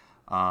 record.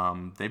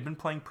 They've been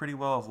playing pretty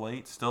well of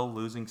late, still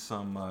losing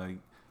some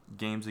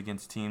games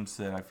against teams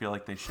that I feel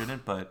like they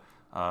shouldn't. But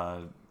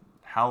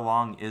how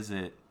long is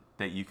it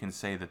that you can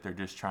say that they're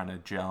just trying to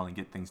gel and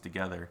get things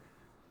together?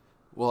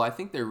 Well, I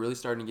think they're really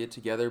starting to get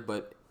together,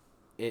 but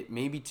it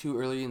may be too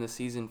early in the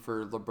season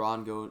for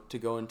LeBron to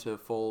go into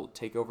full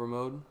takeover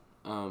mode.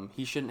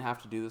 He shouldn't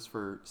have to do this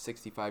for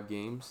 65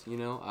 games,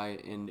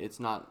 and it's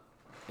not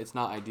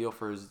ideal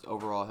for his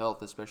overall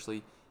health,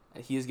 especially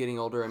he is getting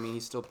older. I mean,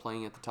 he's still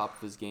playing at the top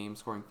of his game,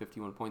 scoring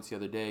 51 points the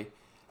other day.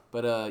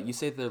 But you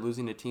say that they're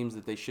losing to teams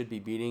that they should be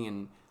beating,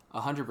 and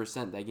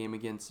 100% that game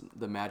against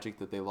the Magic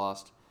that they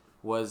lost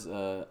was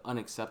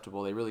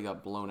unacceptable. They really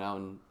got blown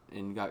out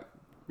and got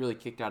really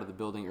kicked out of the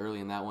building early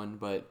in that one.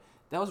 But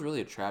that was really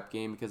a trap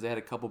game because they had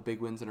a couple big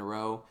wins in a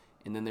row,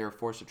 and then they were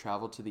forced to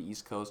travel to the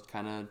East Coast,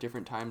 kind of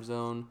different time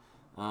zone,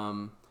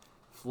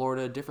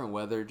 Florida, different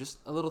weather, just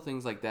a little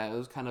things like that. It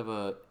was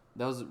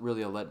that was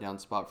really a letdown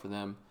spot for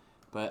them.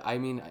 But I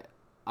mean,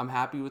 I'm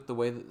happy with the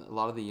way that a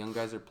lot of the young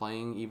guys are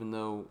playing, even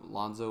though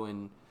Lonzo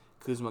and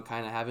Kuzma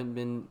kind of haven't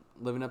been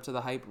living up to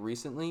the hype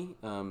recently.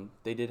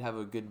 They did have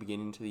a good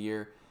beginning to the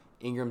year.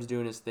 Ingram's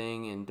doing his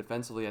thing, and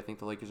defensively, I think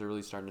the Lakers are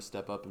really starting to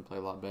step up and play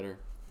a lot better.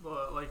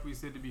 Well, like we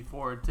said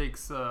before, it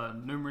takes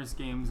numerous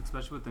games,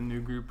 especially with the new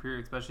group here,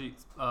 especially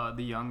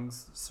the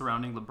youngs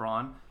surrounding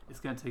LeBron. It's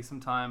going to take some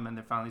time, and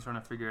they're finally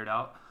starting to figure it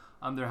out.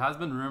 There has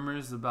been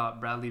rumors about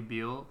Bradley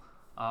Beal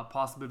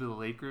possibly to the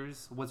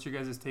Lakers. What's your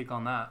guys' take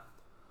on that?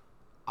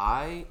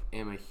 I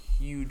am a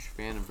huge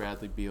fan of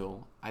Bradley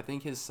Beal. I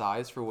think his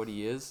size for what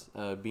he is,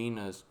 being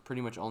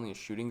pretty much only a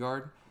shooting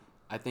guard,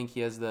 I think he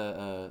has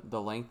the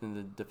length and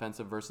the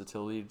defensive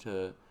versatility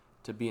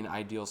to be an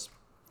ideal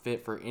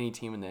fit for any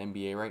team in the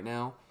NBA right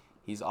now.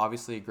 He's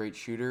obviously a great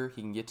shooter.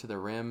 He can get to the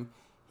rim.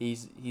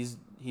 He's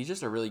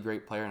just a really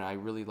great player, and I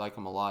really like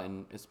him a lot.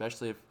 And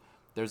especially if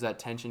there's that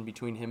tension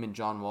between him and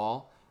John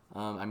Wall.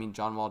 I mean,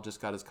 John Wall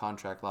just got his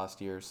contract last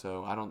year,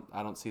 so I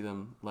don't see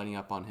them letting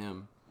up on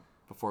him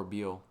before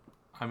Beal.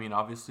 I mean,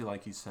 obviously,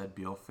 like you said,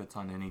 Beal fits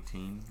on any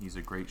team. He's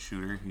a great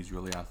shooter. He's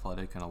really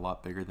athletic and a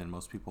lot bigger than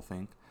most people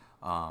think.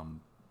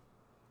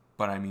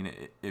 But I mean,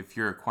 if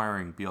you're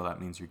acquiring Beal, that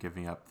means you're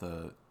giving up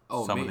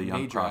some of the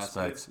young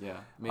prospects.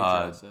 Major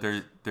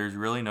assets. There's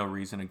really no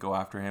reason to go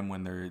after him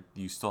when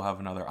you still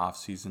have another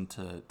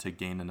offseason to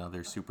gain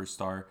another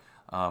superstar.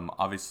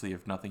 Obviously,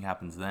 if nothing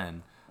happens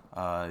then,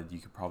 you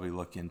could probably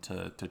look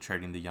into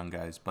trading the young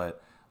guys.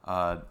 But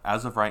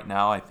as of right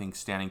now, I think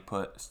standing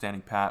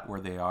pat where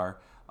they are,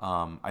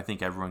 I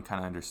think everyone kind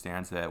of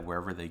understands that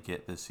wherever they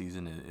get this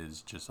season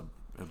is just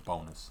a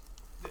bonus.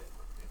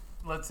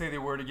 Let's say they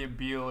were to get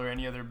Beal or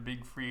any other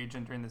big free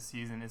agent during the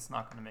season, it's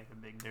not going to make a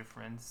big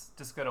difference.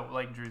 Just got to,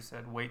 like Drew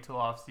said, wait till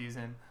off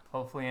season.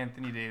 Hopefully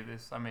Anthony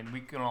Davis. I mean,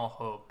 we can all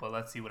hope, but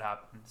let's see what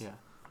happens. Yeah.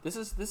 This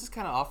is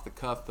kind of off the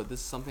cuff, but this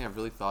is something I've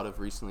really thought of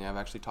recently. I've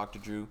actually talked to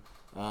Drew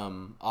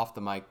off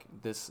the mic.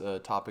 This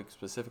topic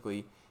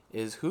specifically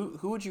is who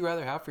would you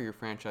rather have for your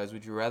franchise?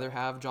 Would you rather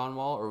have John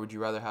Wall or would you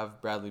rather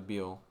have Bradley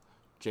Beal?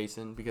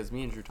 Jason, because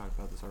me and Drew talked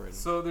about this already.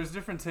 So there's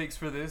different takes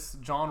for this.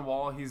 John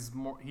Wall, he's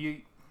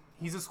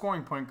a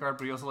scoring point guard,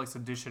 but he also likes to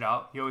dish it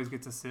out. He always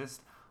gets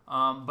assists.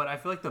 But I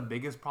feel like the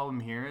biggest problem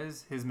here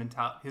is his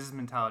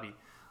mentality.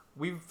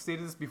 We've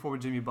stated this before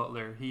with Jimmy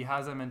Butler. He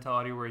has a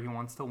mentality where he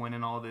wants to win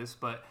and all this,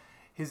 but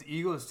his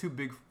ego is too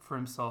big for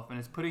himself, and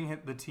it's putting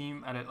the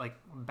team at a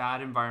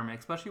bad environment.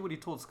 Especially what he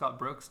told Scott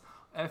Brooks,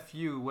 "F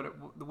you."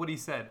 What he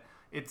said.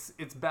 It's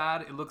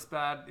bad. It looks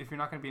bad. If you're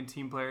not going to be a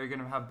team player, you're going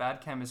to have bad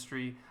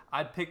chemistry.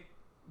 I'd pick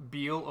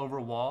Beal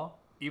over Wall,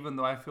 even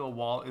though I feel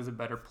Wall is a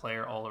better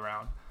player all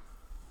around.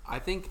 I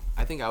think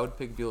I would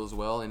pick Beal as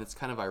well, and it's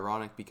kind of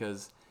ironic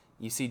because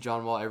you see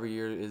John Wall every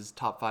year is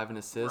top 5 in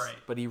assists, right,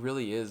 but he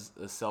really is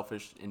a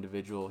selfish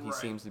individual. He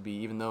seems to be,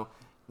 even though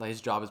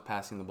his job is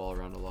passing the ball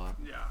around a lot.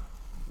 Yeah.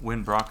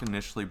 When Brock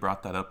initially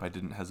brought that up, I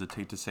didn't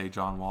hesitate to say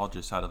John Wall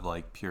just out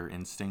of pure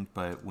instinct,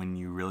 but when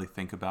you really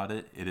think about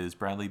it, it is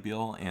Bradley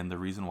Beal, and the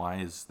reason why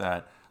is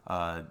that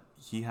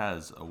he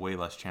has a way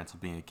less chance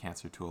of being a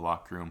cancer to a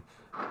locker room.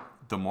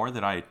 The more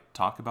that I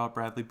talk about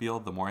Bradley Beal,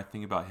 the more I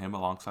think about him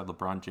alongside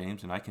LeBron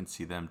James, and I can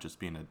see them just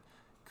being a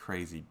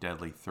crazy,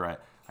 deadly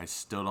threat. I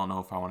still don't know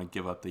if I want to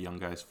give up the young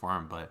guys for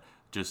him, but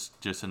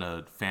just in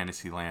a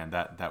fantasy land,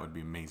 that would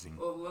be amazing.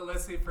 Well,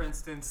 let's say, for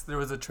instance, there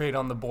was a trade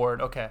on the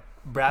board. Okay,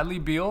 Bradley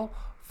Beal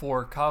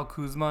for Kyle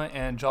Kuzma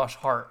and Josh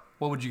Hart.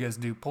 What would you guys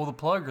do? Pull the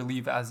plug or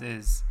leave as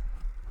is?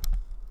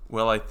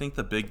 Well, I think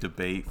the big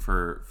debate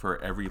for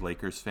every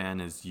Lakers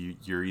fan is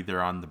you're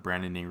either on the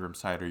Brandon Ingram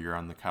side or you're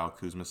on the Kyle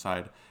Kuzma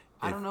side.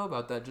 I don't know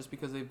about that just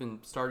because they've been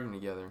starting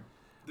together.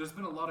 There's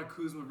been a lot of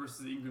Kuzma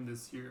versus Ingram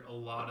this year. A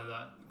lot of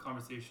that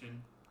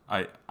conversation.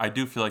 I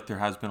do feel like there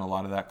has been a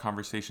lot of that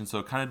conversation, so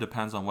it kind of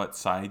depends on what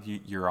side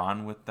you're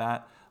on with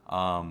that.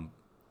 I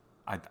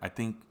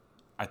think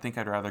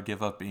I'd rather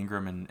give up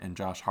Ingram and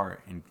Josh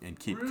Hart and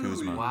keep Really?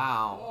 Kuzma.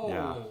 Wow. Oh,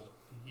 Yeah.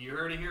 You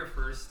heard it here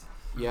first.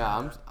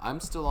 Yeah, I'm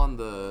still on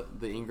the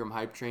Ingram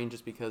hype train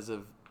just because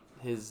of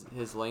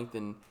his length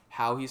and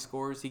how he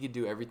scores. He could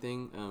do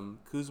everything.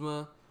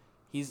 Kuzma,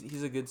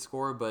 he's a good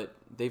scorer, but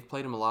they've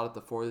played him a lot at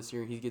the 4 this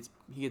year. He gets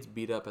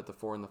beat up at the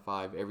 4 and the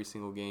 5 every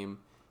single game.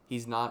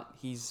 He's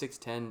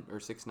 6'10" or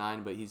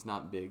 6'9", but he's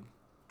not big.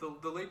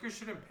 The Lakers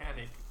shouldn't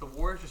panic. The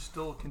Warriors are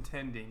still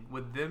contending.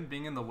 With them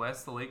being in the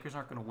West, the Lakers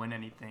aren't going to win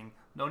anything.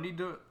 No need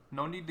to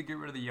get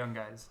rid of the young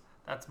guys.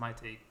 That's my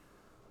take.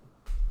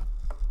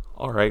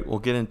 All right, we'll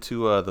get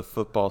into the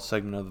football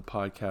segment of the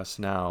podcast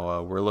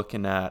now. We're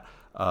looking at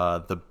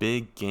the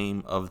big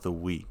game of the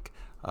week.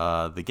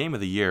 The game of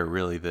the year,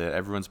 really, that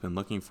everyone's been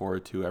looking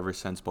forward to ever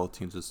since both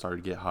teams have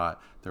started to get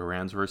hot. The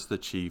Rams versus the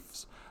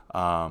Chiefs,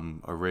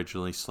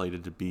 originally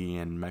slated to be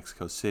in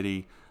Mexico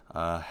City,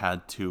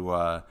 had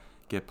to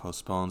get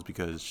postponed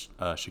because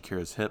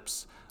Shakira's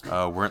hips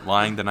weren't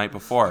lying the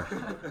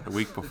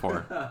week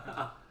before.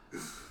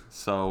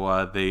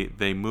 So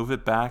they move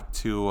it back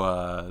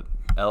to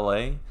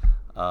L.A.,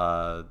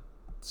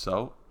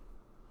 so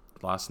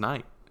last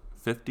night,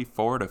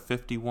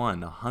 54-51,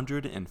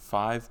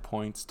 105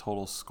 points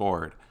total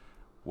scored.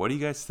 What do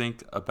you guys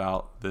think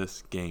about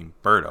this game,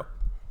 Berto?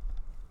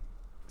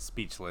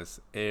 Speechless.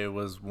 It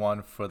was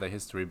one for the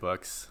history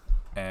books,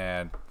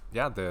 and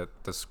yeah, the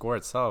score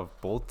itself,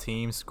 both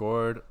teams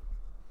scored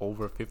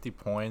over 50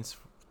 points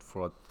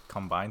for a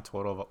combined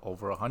total of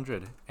over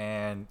 100.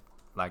 And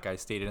like I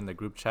stated in the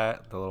group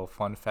chat, the little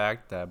fun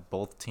fact that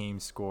both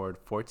teams scored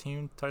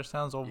 14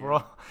 touchdowns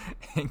overall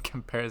in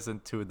comparison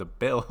to the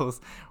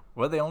Bills,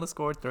 where they only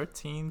scored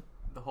 13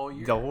 The whole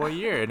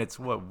year. And it's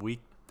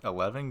week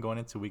 11 going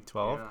into week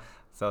 12. Yeah.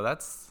 So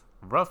that's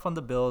rough on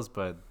the Bills,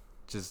 but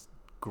just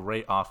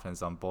great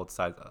offense on both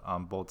sides,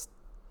 on both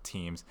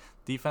teams.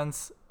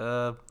 Defense,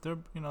 they're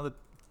the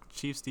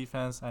Chiefs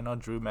defense. I know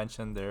Drew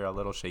mentioned they're a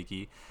little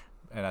shaky,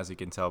 and as you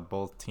can tell,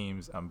 both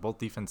teams, both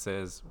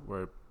defenses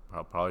were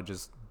probably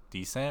just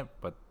decent,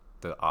 but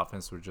the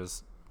offense were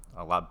just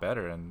a lot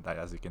better, and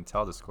as you can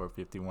tell, the score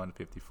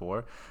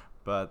 51-54.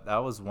 But that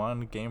was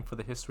one game for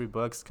the history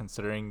books,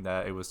 considering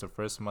that it was the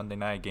first Monday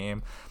night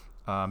game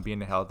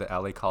being held at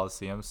LA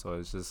Coliseum, so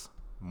it's just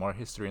more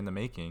history in the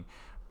making.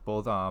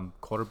 Both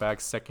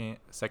quarterbacks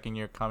second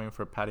year coming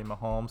for Patty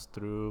Mahomes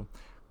threw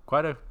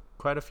quite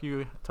a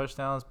few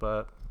touchdowns,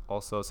 but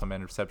also some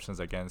interceptions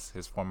against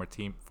his former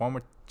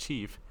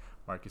chief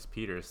Marcus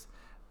Peters.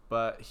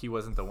 But he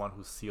wasn't the one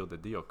who sealed the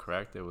deal,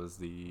 correct? It was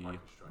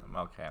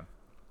okay.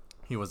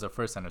 He was the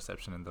first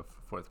interception in the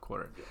fourth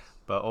quarter. Yes.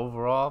 But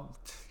overall,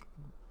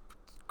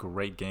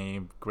 great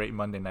game, great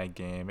Monday night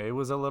game. It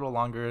was a little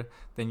longer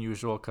than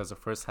usual because the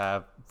first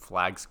half,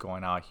 flags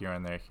going out here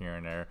and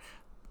there.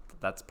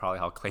 That's probably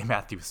how Clay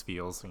Matthews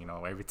feels,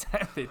 every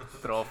time they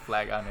throw a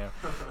flag on him.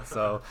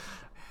 So,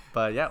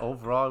 but yeah,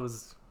 overall, it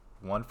was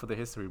one for the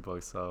history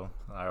book. So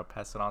I'll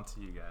pass it on to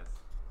you guys.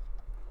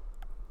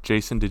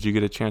 Jason, did you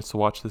get a chance to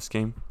watch this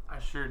game? I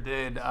sure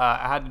did.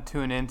 I had to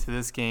tune into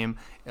this game.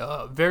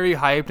 Very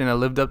hyped, and I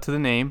lived up to the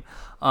name.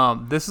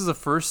 This is the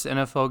first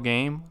NFL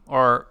game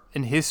or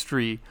in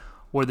history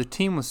where the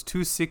team was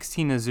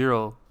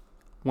 2-16-0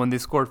 when they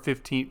scored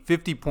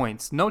 50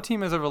 points. No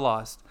team has ever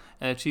lost,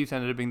 and the Chiefs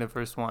ended up being the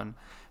first one.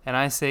 And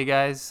I say,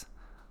 guys,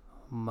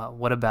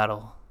 what a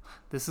battle.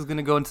 This is going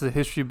to go into the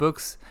history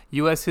books,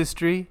 U.S.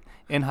 history.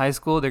 In high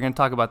school, they're going to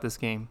talk about this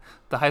game.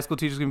 The high school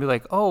teacher's going to be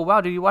like, oh, wow,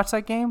 did you watch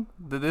that game?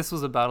 This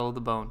was a battle of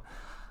the bone.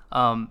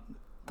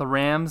 The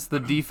Rams, the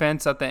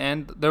defense at the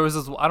end, there was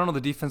this, I don't know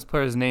the defense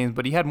player's names,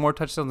 but he had more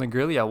touchdowns than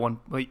Gurley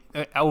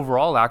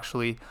overall,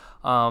 actually.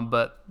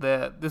 But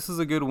this is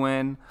a good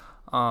win.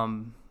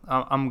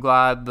 I'm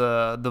glad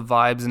the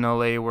vibes in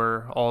LA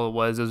were all it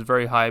was. It was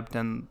very hyped,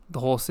 and the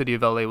whole city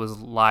of LA was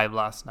live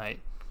last night.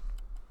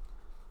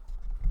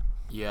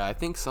 Yeah, I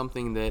think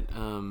something that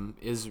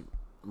is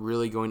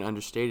really going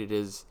understated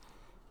is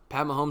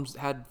Pat Mahomes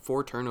had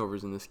 4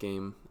 turnovers in this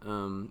game.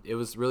 It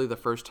was really the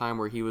first time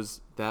where he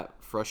was that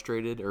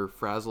frustrated or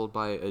frazzled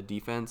by a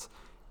defense.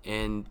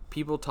 And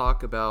people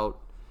talk about,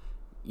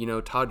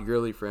 Todd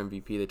Gurley for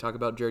MVP. They talk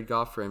about Jared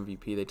Goff for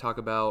MVP. They talk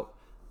about,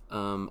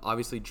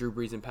 obviously, Drew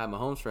Brees and Pat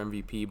Mahomes for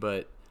MVP.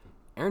 But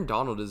Aaron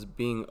Donald is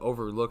being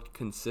overlooked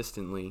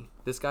consistently.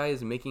 This guy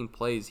is making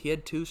plays. He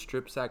had 2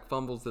 strip sack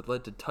fumbles that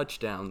led to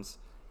touchdowns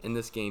in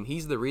this game.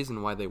 He's the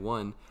reason why they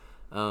won.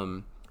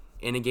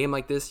 in a game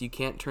like this, you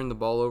can't turn the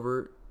ball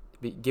over.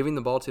 Giving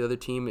the ball to the other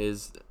team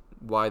is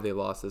why they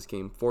lost this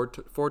game. Four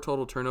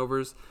total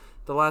turnovers.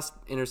 The last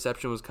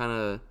interception was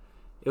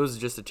it was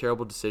just a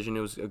terrible decision.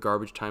 It was a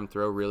garbage time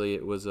throw, really.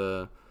 It was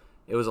a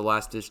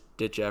last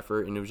ditch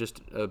effort, and it was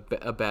just a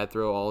bad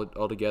throw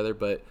altogether.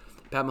 But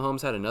Pat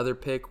Mahomes had another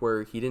pick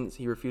where he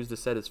refused to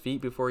set his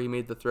feet before he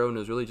made the throw, and it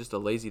was really just a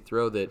lazy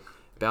throw that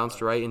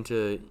bounced right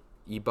into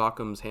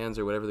Ibakam's hands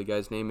or whatever the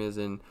guy's name is,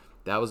 and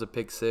that was a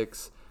pick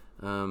six.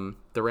 The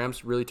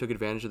Rams really took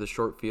advantage of the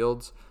short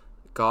fields.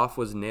 Goff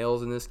was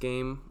nails in this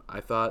game.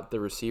 I thought the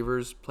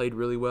receivers played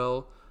really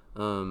well.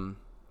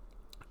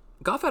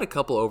 Goff had a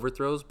couple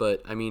overthrows,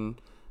 but I mean,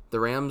 the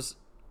Rams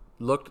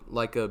looked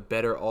like a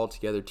better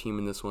altogether team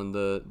in this one.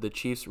 The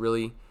Chiefs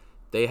really,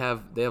 they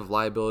have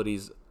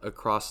liabilities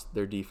across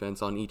their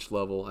defense on each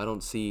level. I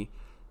don't see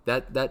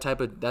that type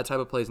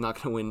of play is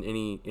not going to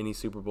win any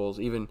Super Bowls.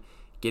 Even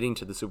getting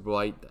to the Super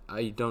Bowl,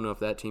 I don't know if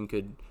that team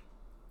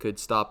could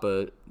stop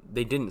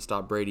they didn't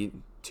stop Brady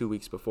 2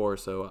 weeks before.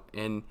 So,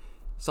 and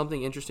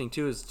something interesting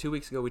too is 2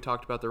 weeks ago we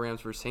talked about the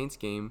Rams versus Saints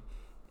game.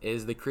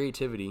 Is the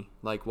creativity.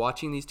 Like,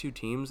 watching these two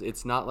teams,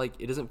 it's not like,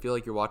 it doesn't feel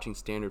like you're watching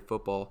standard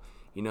football.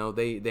 You know,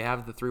 they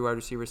have the 3 wide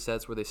receiver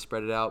sets where they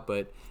spread it out,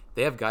 but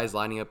they have guys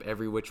lining up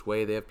every which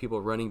way. They have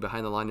people running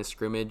behind the line of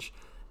scrimmage,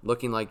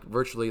 looking like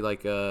virtually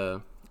like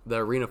the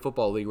Arena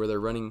Football League where they're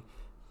running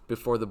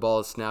before the ball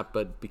is snapped,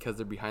 but because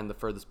they're behind the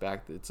furthest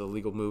back, it's a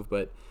legal move.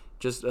 But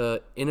just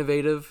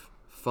innovative,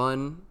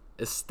 fun,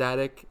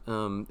 ecstatic.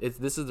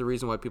 This is the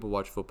reason why people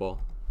watch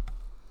football.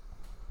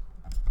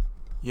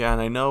 Yeah,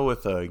 and I know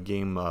with a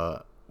game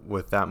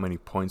with that many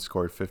points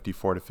scored,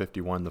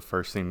 54-51, the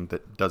first thing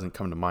that doesn't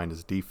come to mind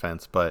is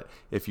defense. But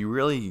if you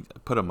really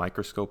put a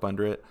microscope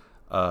under it,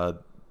 the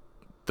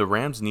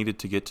Rams needed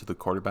to get to the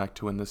quarterback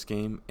to win this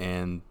game,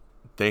 and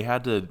they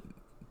had to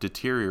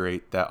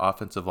deteriorate that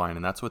offensive line,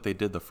 and that's what they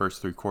did the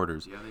first 3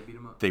 quarters. Yeah, they beat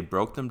them up. They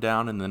broke them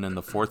down, and then in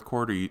the fourth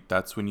quarter,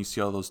 that's when you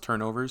see all those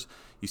turnovers.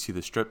 You see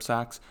the strip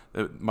sacks.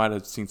 It might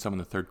have seen some in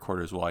the third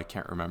quarter as well. I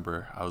can't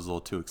remember. I was a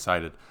little too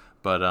excited.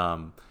 But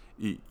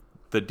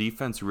the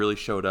defense really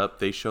showed up.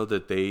 They showed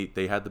that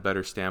they had the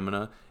better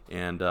stamina,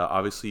 and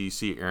obviously you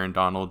see Aaron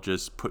Donald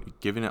just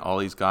giving it all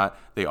he's got.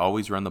 They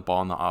always run the ball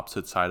on the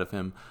opposite side of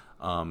him.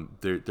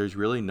 There's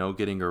really no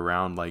getting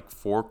around. Like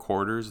 4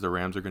 quarters, the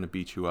Rams are going to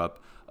beat you up,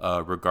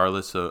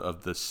 regardless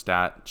of the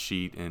stat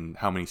sheet and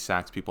how many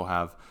sacks people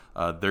have.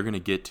 They're going to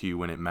get to you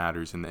when it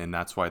matters, and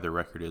that's why their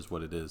record is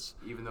what it is.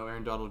 Even though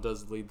Aaron Donald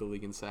does lead the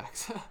league in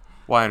sacks.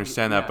 Well, I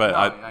understand that, but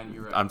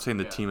you're right. I'm saying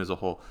the team as a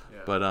whole. Yeah.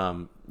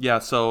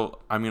 But, so,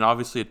 I mean,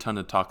 obviously a ton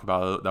to talk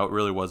about. That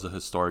really was a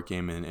historic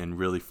game and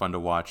really fun to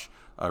watch,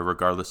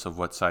 regardless of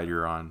what side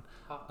you're on.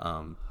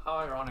 How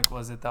ironic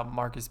was it that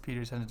Marcus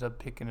Peters ended up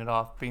picking it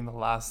off, being the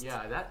last?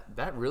 Yeah,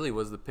 that really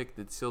was the pick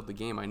that sealed the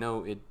game. I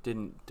know it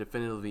didn't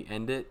definitively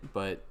end it,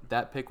 but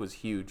that pick was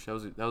huge.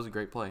 That was a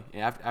great play.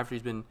 After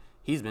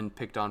he's been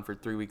picked on for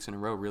 3 weeks in a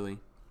row, really.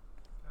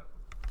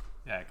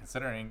 Yeah,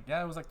 considering,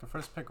 it was like the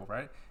first pick,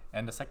 right?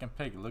 And the second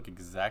pick looked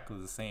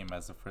exactly the same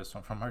as the first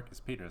one from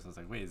Marcus Peters. I was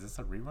like, wait, is this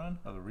a rerun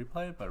of a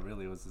replay? But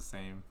really, it was the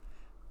same.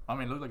 I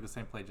mean, it looked like the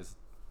same play, just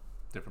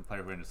different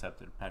player who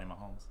intercepted, Patty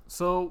Mahomes.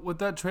 So, with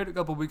that trade a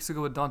couple weeks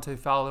ago with Dante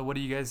Fowler, what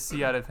do you guys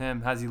see out of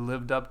him? Has he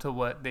lived up to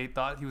what they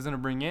thought he was going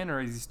to bring in, or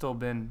has he still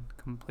been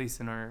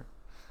complacent? Or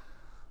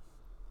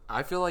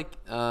I feel like,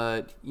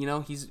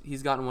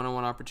 he's gotten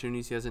one-on-one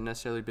opportunities. He hasn't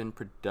necessarily been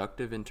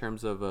productive in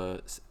terms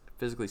of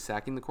physically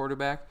sacking the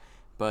quarterback.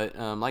 But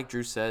like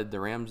Drew said, the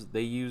Rams,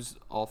 they use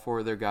all 4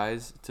 of their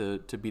guys to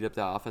beat up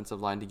that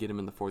offensive line to get him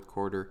in the fourth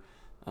quarter.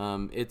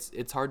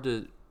 It's hard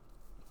to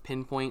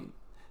pinpoint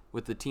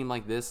with a team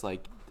like this.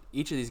 Like,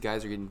 each of these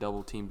guys are getting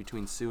double teamed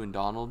between Sue and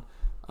Donald,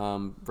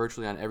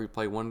 virtually on every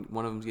play. One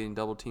of them's getting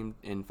double teamed,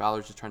 and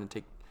Fowler's just trying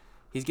to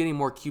he's getting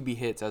more QB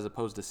hits as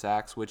opposed to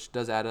sacks, which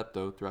does add up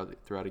though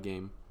throughout a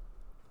game.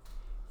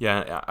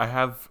 Yeah,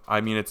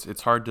 I mean,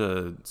 it's hard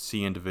to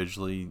see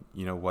individually,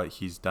 what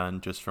he's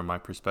done just from my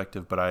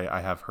perspective, but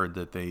I have heard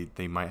that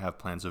they might have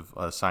plans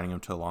of signing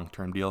him to a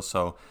long-term deal,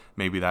 so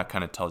maybe that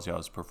kind of tells you how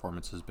his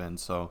performance has been.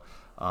 So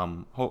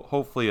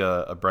hopefully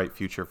a bright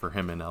future for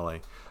him in LA.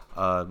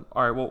 All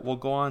right, we'll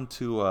go on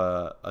to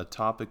a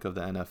topic of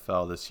the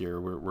NFL this year.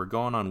 We're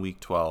going on Week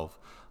 12,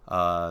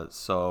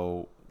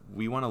 so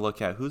we want to look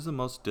at who's the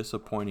most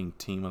disappointing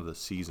team of the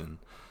season.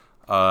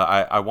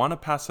 I want to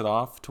pass it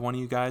off to one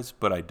of you guys,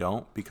 but I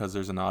don't, because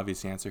there's an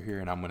obvious answer here,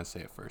 and I'm going to say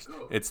it first.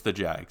 It's the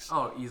Jags.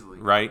 Oh, easily.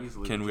 Right?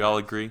 Easily. Can we all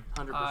agree?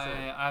 100%.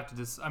 I have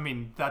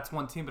to that's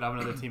one team, but I have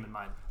another team in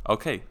mind.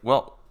 Okay,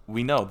 well,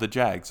 we know the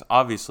Jags.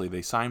 Obviously,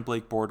 they signed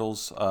Blake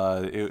Bortles.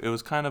 It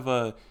was kind of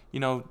a,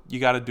 you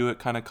got to do it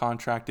kind of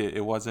contract.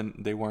 It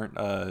wasn't, they weren't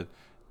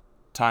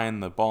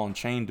tying the ball and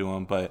chain to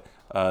him, but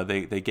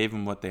they gave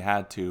him what they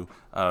had to.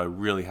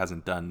 Really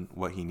hasn't done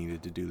what he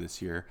needed to do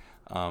this year.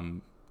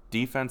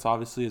 Defense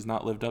obviously has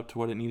not lived up to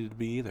what it needed to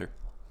be either.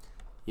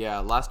 Yeah,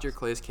 last year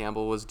Calais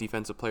Campbell was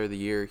Defensive Player of the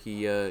Year.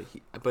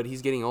 But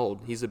he's getting old.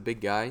 He's a big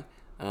guy.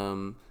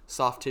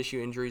 Soft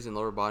tissue injuries and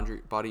lower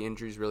body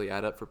injuries really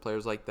add up for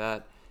players like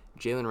that.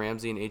 Jalen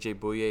Ramsey and AJ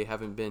Bouye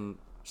haven't been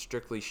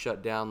strictly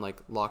shut down,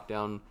 like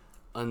lockdown,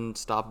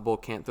 unstoppable,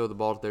 can't throw the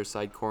ball to their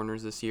side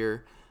corners this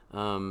year.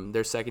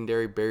 Their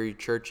secondary, Barry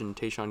Church and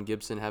Tayshaun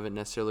Gibson, haven't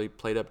necessarily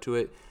played up to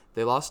it.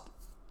 They lost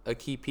a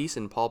key piece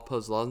in Paul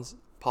Posluszny,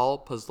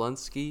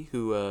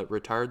 who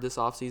retired this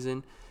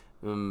offseason,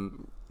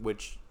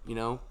 which,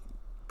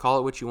 call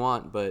it what you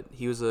want, but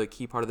he was a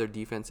key part of their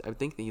defense. I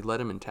think that he led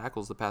them in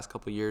tackles the past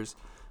couple of years,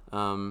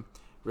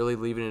 really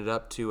leaving it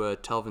up to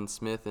Telvin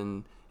Smith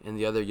and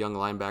the other young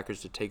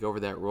linebackers to take over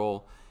that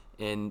role.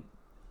 And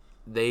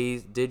they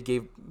did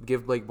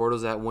give Blake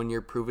Bortles that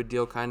 1-year prove-it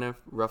deal, kind of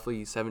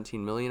roughly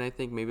 $17 million, I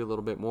think, maybe a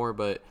little bit more.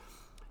 But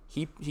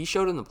he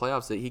showed in the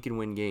playoffs that he can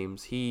win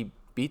games. He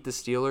beat the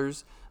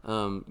Steelers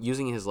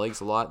using his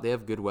legs a lot. They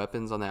have good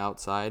weapons on the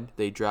outside.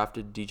 They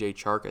drafted DJ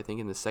Chark, I think,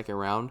 in the second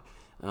round.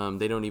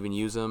 They don't even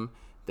use him.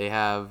 They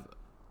have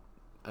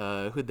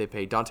who'd they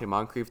pay? Dante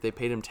Moncrief. They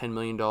paid him $10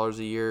 million a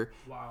year.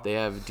 Wow. They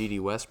have D.D.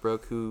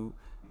 Westbrook, who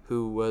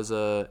was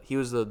the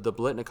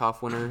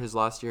Blitnikoff winner his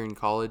last year in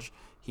college.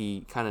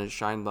 He kind of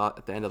shined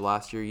at the end of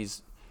last year.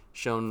 He's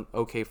shown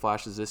okay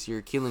flashes this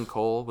year. Keelan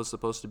Cole was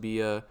supposed to be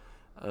a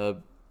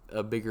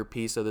bigger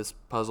piece of this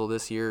puzzle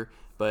this year,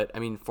 but I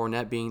mean,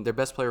 their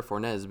best player,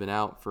 Fournette, has been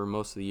out for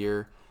most of the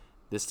year.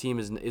 This team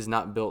is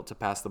not built to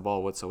pass the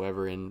ball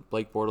whatsoever, and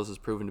Blake Bortles has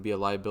proven to be a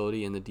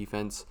liability in the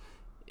defense.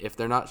 If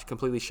they're not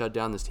completely shut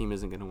down, this team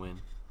isn't going to win.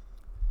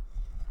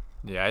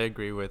 Yeah, I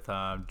agree with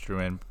Drew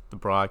and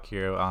Brock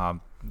here.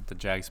 The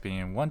Jags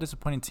being one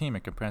disappointing team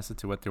in comparison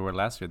to what they were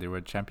last year. They were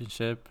a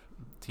championship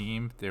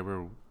team. They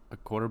were a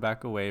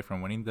quarterback away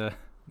from winning the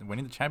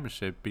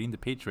championship, beating the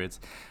Patriots.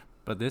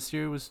 But this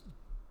year was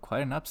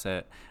quite an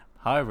upset.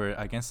 However,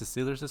 against the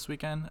Steelers this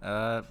weekend,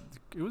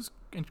 it was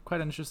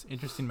quite an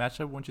interesting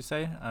matchup, wouldn't you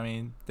say? I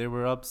mean, they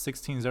were up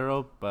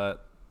 16-0,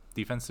 but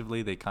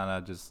defensively they kind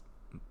of just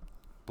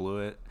blew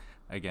it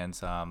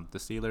against the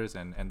Steelers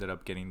and ended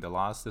up getting the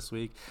loss this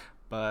week.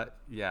 But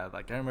yeah,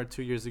 like I remember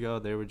 2 years ago,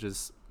 they were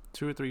just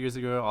 2 or 3 years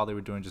ago, all they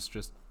were doing just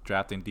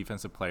drafting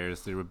defensive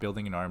players. They were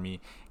building an army,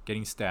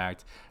 getting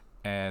stacked,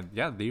 and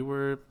yeah, they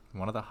were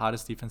one of the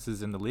hottest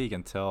defenses in the league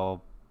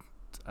until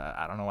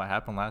I don't know what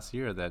happened last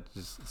year. That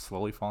just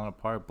slowly falling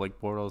apart.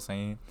 Blake Bortles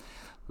ain't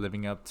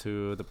living up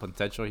to the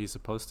potential he's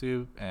supposed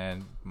to,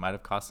 and might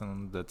have cost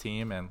him the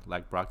team. And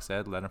like Brock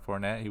said, Leonard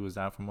Fournette, he was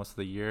down for most of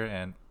the year,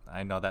 and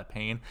I know that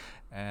pain.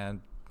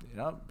 And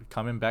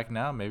coming back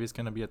now, maybe it's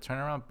gonna be a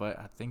turnaround, but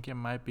I think it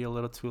might be a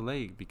little too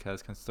late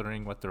because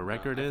considering what their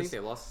record is. I think they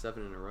lost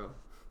 7 in a row.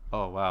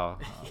 Oh wow.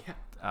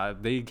 Yeah.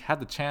 They had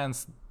the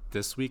chance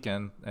this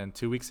weekend and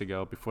 2 weeks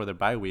ago before their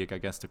bye week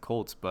against the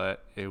Colts,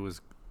 but it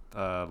was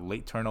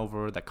late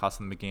turnover that cost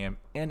them the game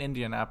in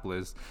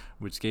Indianapolis,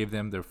 which gave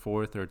them their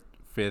 4th or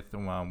 5th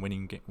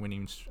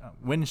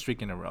winning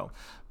streak in a row.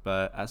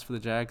 But as for the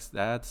Jags,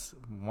 that's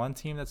one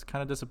team that's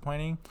kind of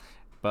disappointing.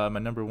 But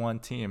my number one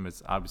team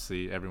is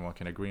obviously everyone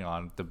can agree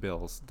on the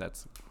Bills.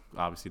 That's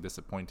obviously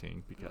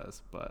disappointing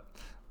but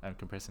in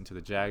comparison to the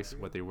Jags,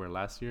 what they were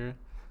last year,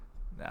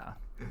 nah.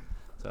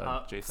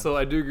 So Jason. So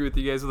I do agree with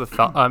you guys with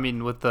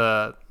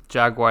the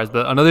Jaguars,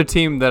 but another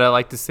team that I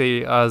like to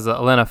say is the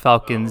Atlanta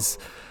Falcons.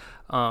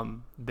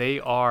 They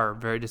are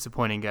very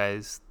disappointing,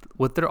 guys,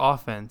 with their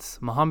offense.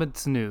 Mohamed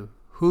Sanu,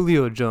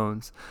 Julio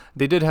Jones.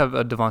 They did have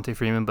a Devontae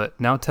Freeman, but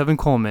now Tevin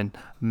Coleman,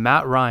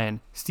 Matt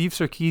Ryan, Steve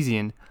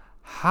Sarkisian.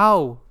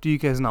 How do you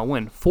guys not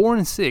win?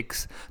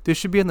 4-6. They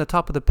should be on the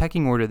top of the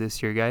pecking order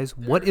this year, guys.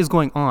 What is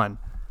going on?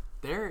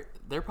 They're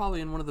probably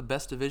in one of the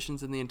best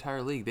divisions in the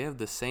entire league. They have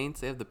the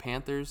Saints, they have the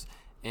Panthers,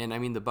 and I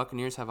mean the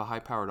Buccaneers have a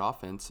high-powered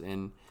offense,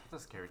 and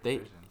That's a scary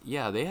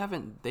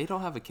division. they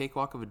don't have a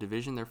cakewalk of a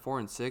division. They're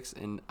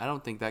 4-6, and I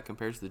don't think that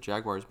compares to the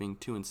Jaguars being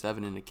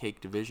 2-7 in a cake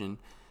division,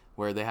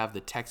 where they have the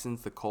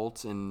Texans, the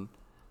Colts, and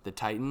the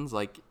Titans.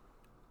 Like,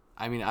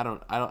 I mean,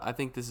 I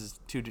think this is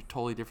two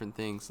totally different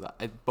things.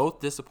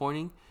 Both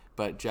disappointing,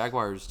 but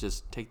Jaguars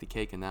just take the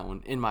cake in that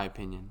one, in my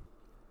opinion.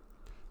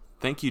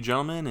 Thank you,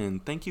 gentlemen,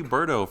 and thank you,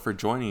 Berto, for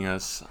joining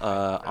us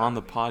on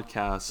the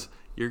podcast.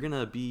 You're going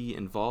to be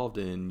involved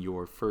in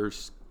your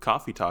first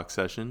Coffee Talk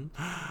session.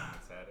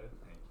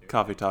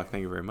 Coffee Talk,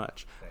 thank you very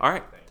much. All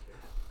right,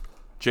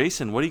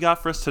 Jason, what do you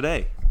got for us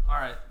today? All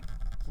right.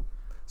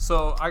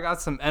 So I got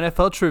some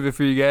NFL trivia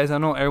for you guys. I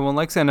know everyone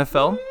likes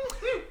NFL.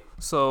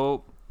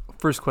 So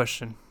first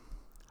question.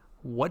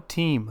 What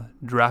team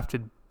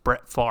drafted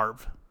Brett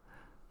Favre?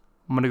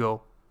 I'm going to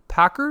go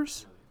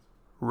Packers,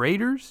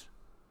 Raiders,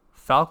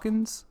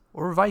 Falcons,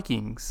 or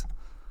Vikings?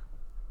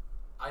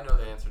 I know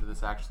the answer to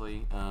this,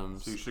 actually.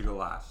 So you should go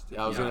last.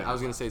 Yeah, I was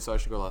gonna say, so I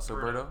should go last. So,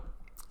 Berto?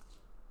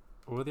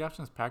 What were the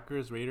options?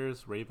 Packers,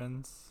 Raiders,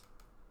 Ravens?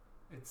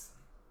 It's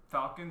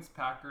Falcons,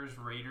 Packers,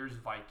 Raiders,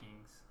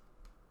 Vikings.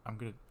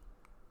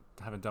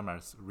 Haven't done my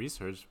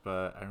research,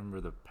 but I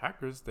remember the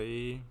Packers,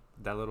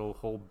 that little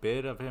whole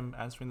bit of him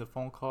answering the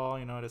phone call,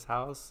 at his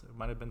house, it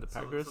might have been the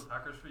Packers. So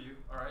Packers for you.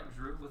 All right,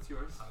 Drew, what's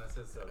yours? Unless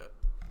it's an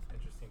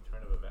interesting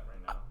turn of event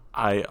right now.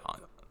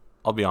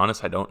 I'll be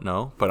honest, I don't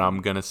know, but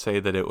I'm gonna say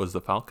that it was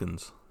the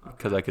Falcons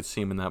because I could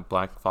see him in that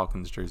black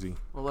Falcons jersey.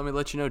 Well, let me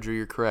let you know, Drew.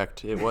 You're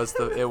correct. It was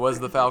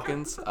the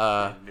Falcons.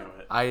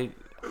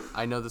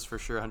 I know this for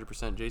sure,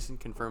 100%. Jason,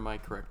 confirm my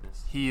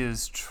correctness. He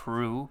is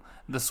true.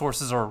 The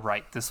sources are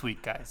right this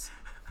week, guys.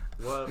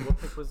 What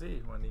pick was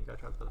he when he got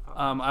drafted by the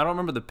Falcons? I don't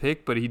remember the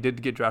pick, but he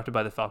did get drafted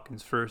by the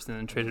Falcons first and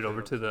then traded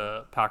over to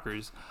the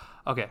Packers.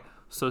 Okay,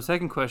 so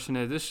second question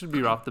is, this should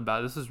be off the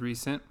bat. This is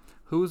recent.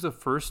 Who was the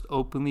first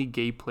openly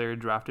gay player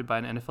drafted by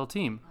an NFL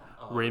team?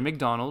 Ray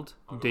McDonald,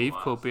 Dave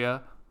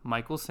Copia,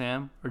 Michael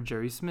Sam, or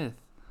Jerry Smith?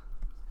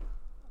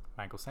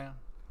 Michael Sam.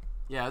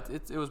 Yeah,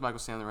 it was Michael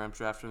Sam. The Rams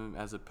drafted him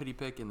as a pity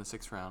pick in the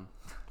 6th round.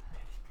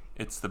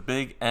 It's the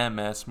big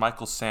MS,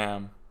 Michael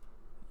Sam.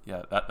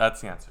 Yeah,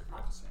 that's the answer.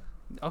 Michael Sam.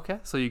 Okay,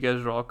 so you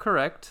guys are all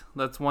correct.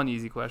 That's one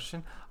easy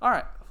question. All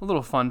right, a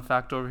little fun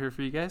fact over here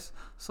for you guys.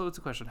 So it's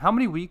a question. How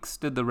many weeks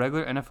did the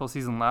regular NFL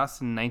season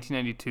last in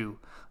 1992?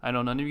 I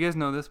know none of you guys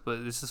know this,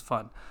 but this is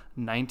fun.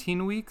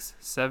 19 weeks,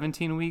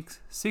 17 weeks,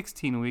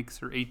 16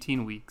 weeks, or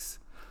 18 weeks?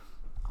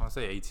 I want to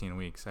say 18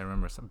 weeks. I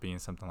remember being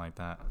something like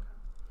that.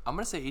 I'm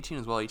going to say 18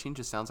 as well. 18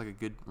 just sounds like a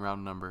good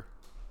round number.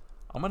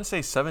 I'm gonna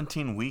say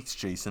 17 weeks,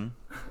 Jason.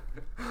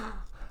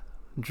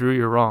 Drew,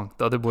 you're wrong.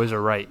 The other boys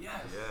are right. Yes.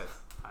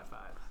 High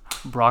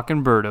five. Brock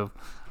and Berto.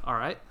 All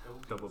right.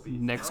 Double B.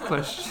 Next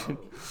question.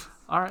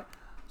 All right.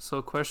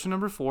 So question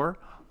number 4.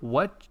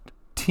 What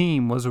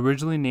team was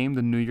originally named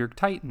the New York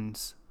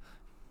Titans?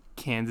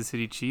 Kansas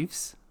City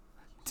Chiefs,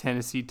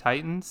 Tennessee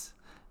Titans,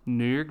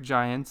 New York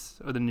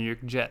Giants, or the New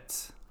York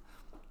Jets?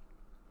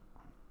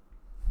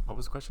 What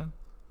was the question?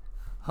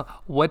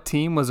 What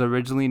team was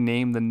originally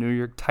named the New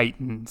York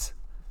Titans?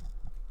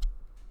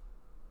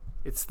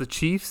 It's the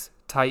Chiefs,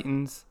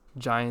 Titans,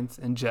 Giants,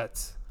 and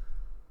Jets.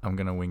 I'm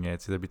going to wing it.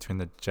 It's either between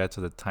the Jets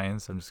or the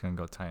Titans. I'm just going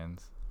to go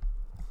Titans.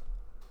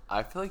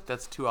 I feel like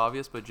that's too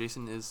obvious, but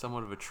Jason is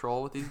somewhat of a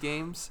troll with these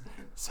games.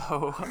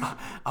 So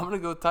I'm going to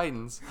go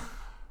Titans.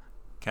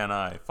 Can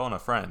I phone a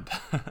friend?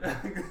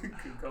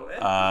 Go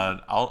ahead.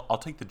 I'll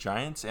take the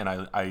Giants, and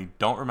I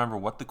don't remember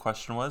what the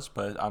question was,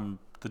 but I'm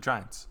the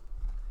Giants.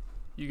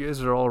 You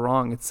guys are all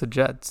wrong. It's the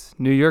Jets.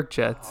 New York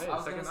Jets. Hey, I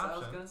was second going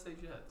option. to say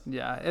Jets.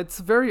 Yeah, it's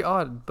very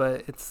odd,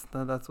 but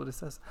that's what it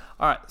says.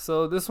 All right,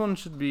 so this one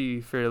should be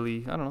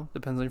fairly, I don't know,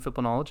 depends on your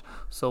football knowledge.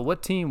 So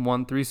what team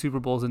won 3 Super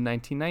Bowls in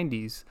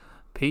 1990s?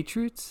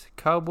 Patriots,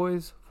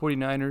 Cowboys,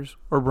 49ers,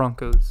 or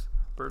Broncos?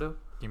 Berto?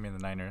 Give me the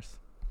Niners.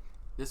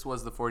 This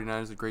was the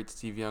 49ers, the great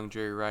Steve Young,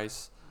 Jerry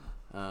Rice.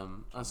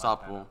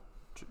 Unstoppable.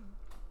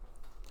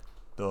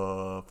 The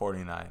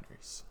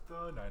 49ers.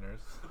 The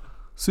Niners.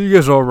 So you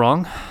guys are all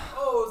wrong.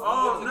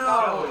 Oh,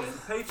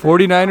 no.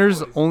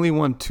 49ers only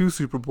won 2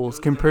 Super Bowls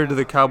compared to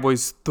the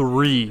Cowboys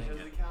 3.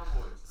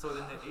 So in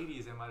the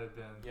 80s, it might have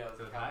been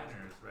the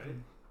Niners, right?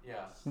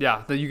 Yeah.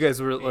 Yeah, that you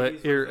guys were 80s was the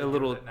a year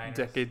little of the Niners.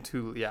 decade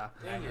too, yeah.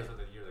 Niners was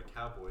the year of the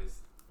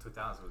Cowboys.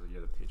 2000 was the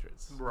year of the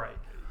Patriots. Right.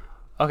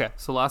 Okay,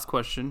 so last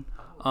question.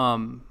 I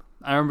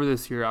remember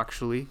this year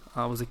actually.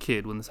 I was a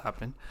kid when this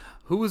happened.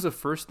 Who was the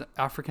first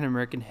African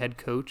American head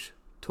coach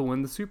to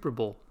win the Super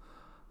Bowl?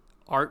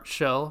 Art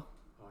Shell,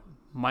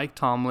 Mike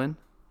Tomlin,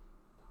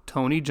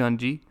 Tony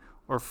Dungy,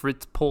 or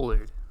Fritz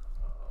Pollard?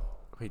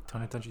 Wait,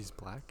 Tony Dungy's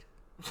black?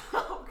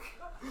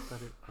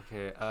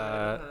 Okay,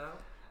 I'm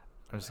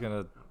just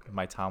gonna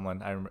Mike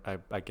Tomlin. I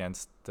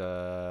against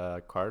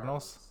the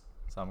Cardinals,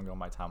 so I'm gonna go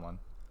Mike Tomlin.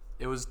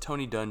 It was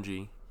Tony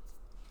Dungy.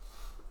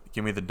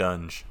 Give me the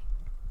Dunge.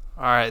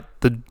 All right,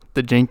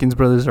 the Jenkins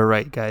brothers are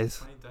right, guys.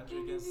 Tony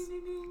Dungy against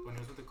when he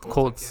was with the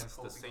Colts.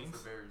 against the Saints.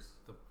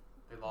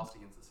 They lost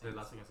against the Saints. They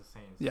lost against the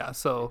Saints. Yeah,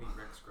 so Beat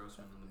Rex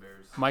Grossman and the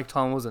Bears. Mike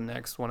Tomlin was the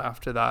next one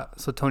after that.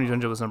 So Tony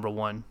Dungy was number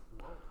 1.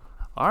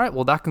 All right,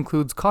 well that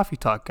concludes Coffee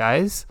Talk,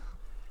 guys.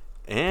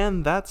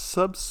 And that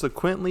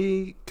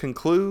subsequently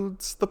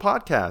concludes the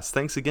podcast.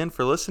 Thanks again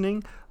for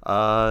listening.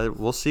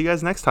 We'll see you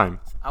guys next time.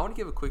 I want to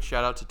give a quick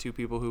shout out to 2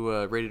 people who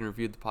rated and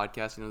reviewed the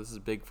podcast. You know, this is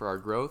big for our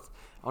growth.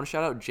 I want to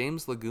shout out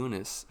James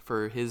Lagunas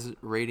for his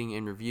rating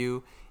and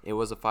review. It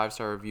was a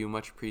 5-star review.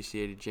 Much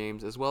appreciated,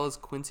 James. As well as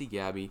Quincy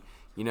Gabby.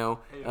 You know,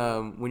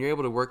 when you're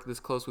able to work this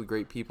close with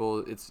great people,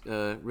 it's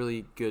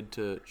really good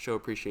to show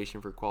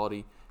appreciation for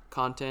quality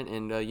content.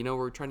 And, you know,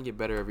 we're trying to get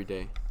better every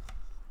day.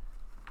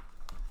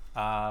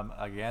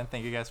 Again,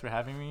 thank you guys for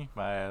having me.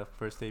 My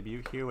first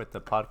debut here with the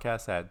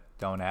podcast at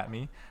Don't At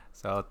Me.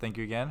 So thank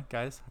you again,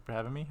 guys, for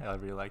having me. I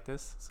really like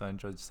this. So I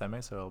enjoyed the semi,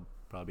 so I'll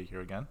probably be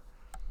here again.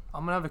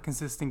 I'm gonna have a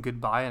consistent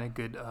goodbye and a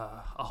good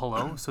a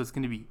hello. So it's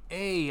gonna be,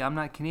 "Hey, I'm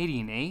not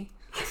Canadian, eh?"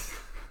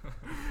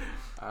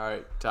 All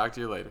right. Talk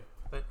to you later.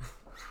 But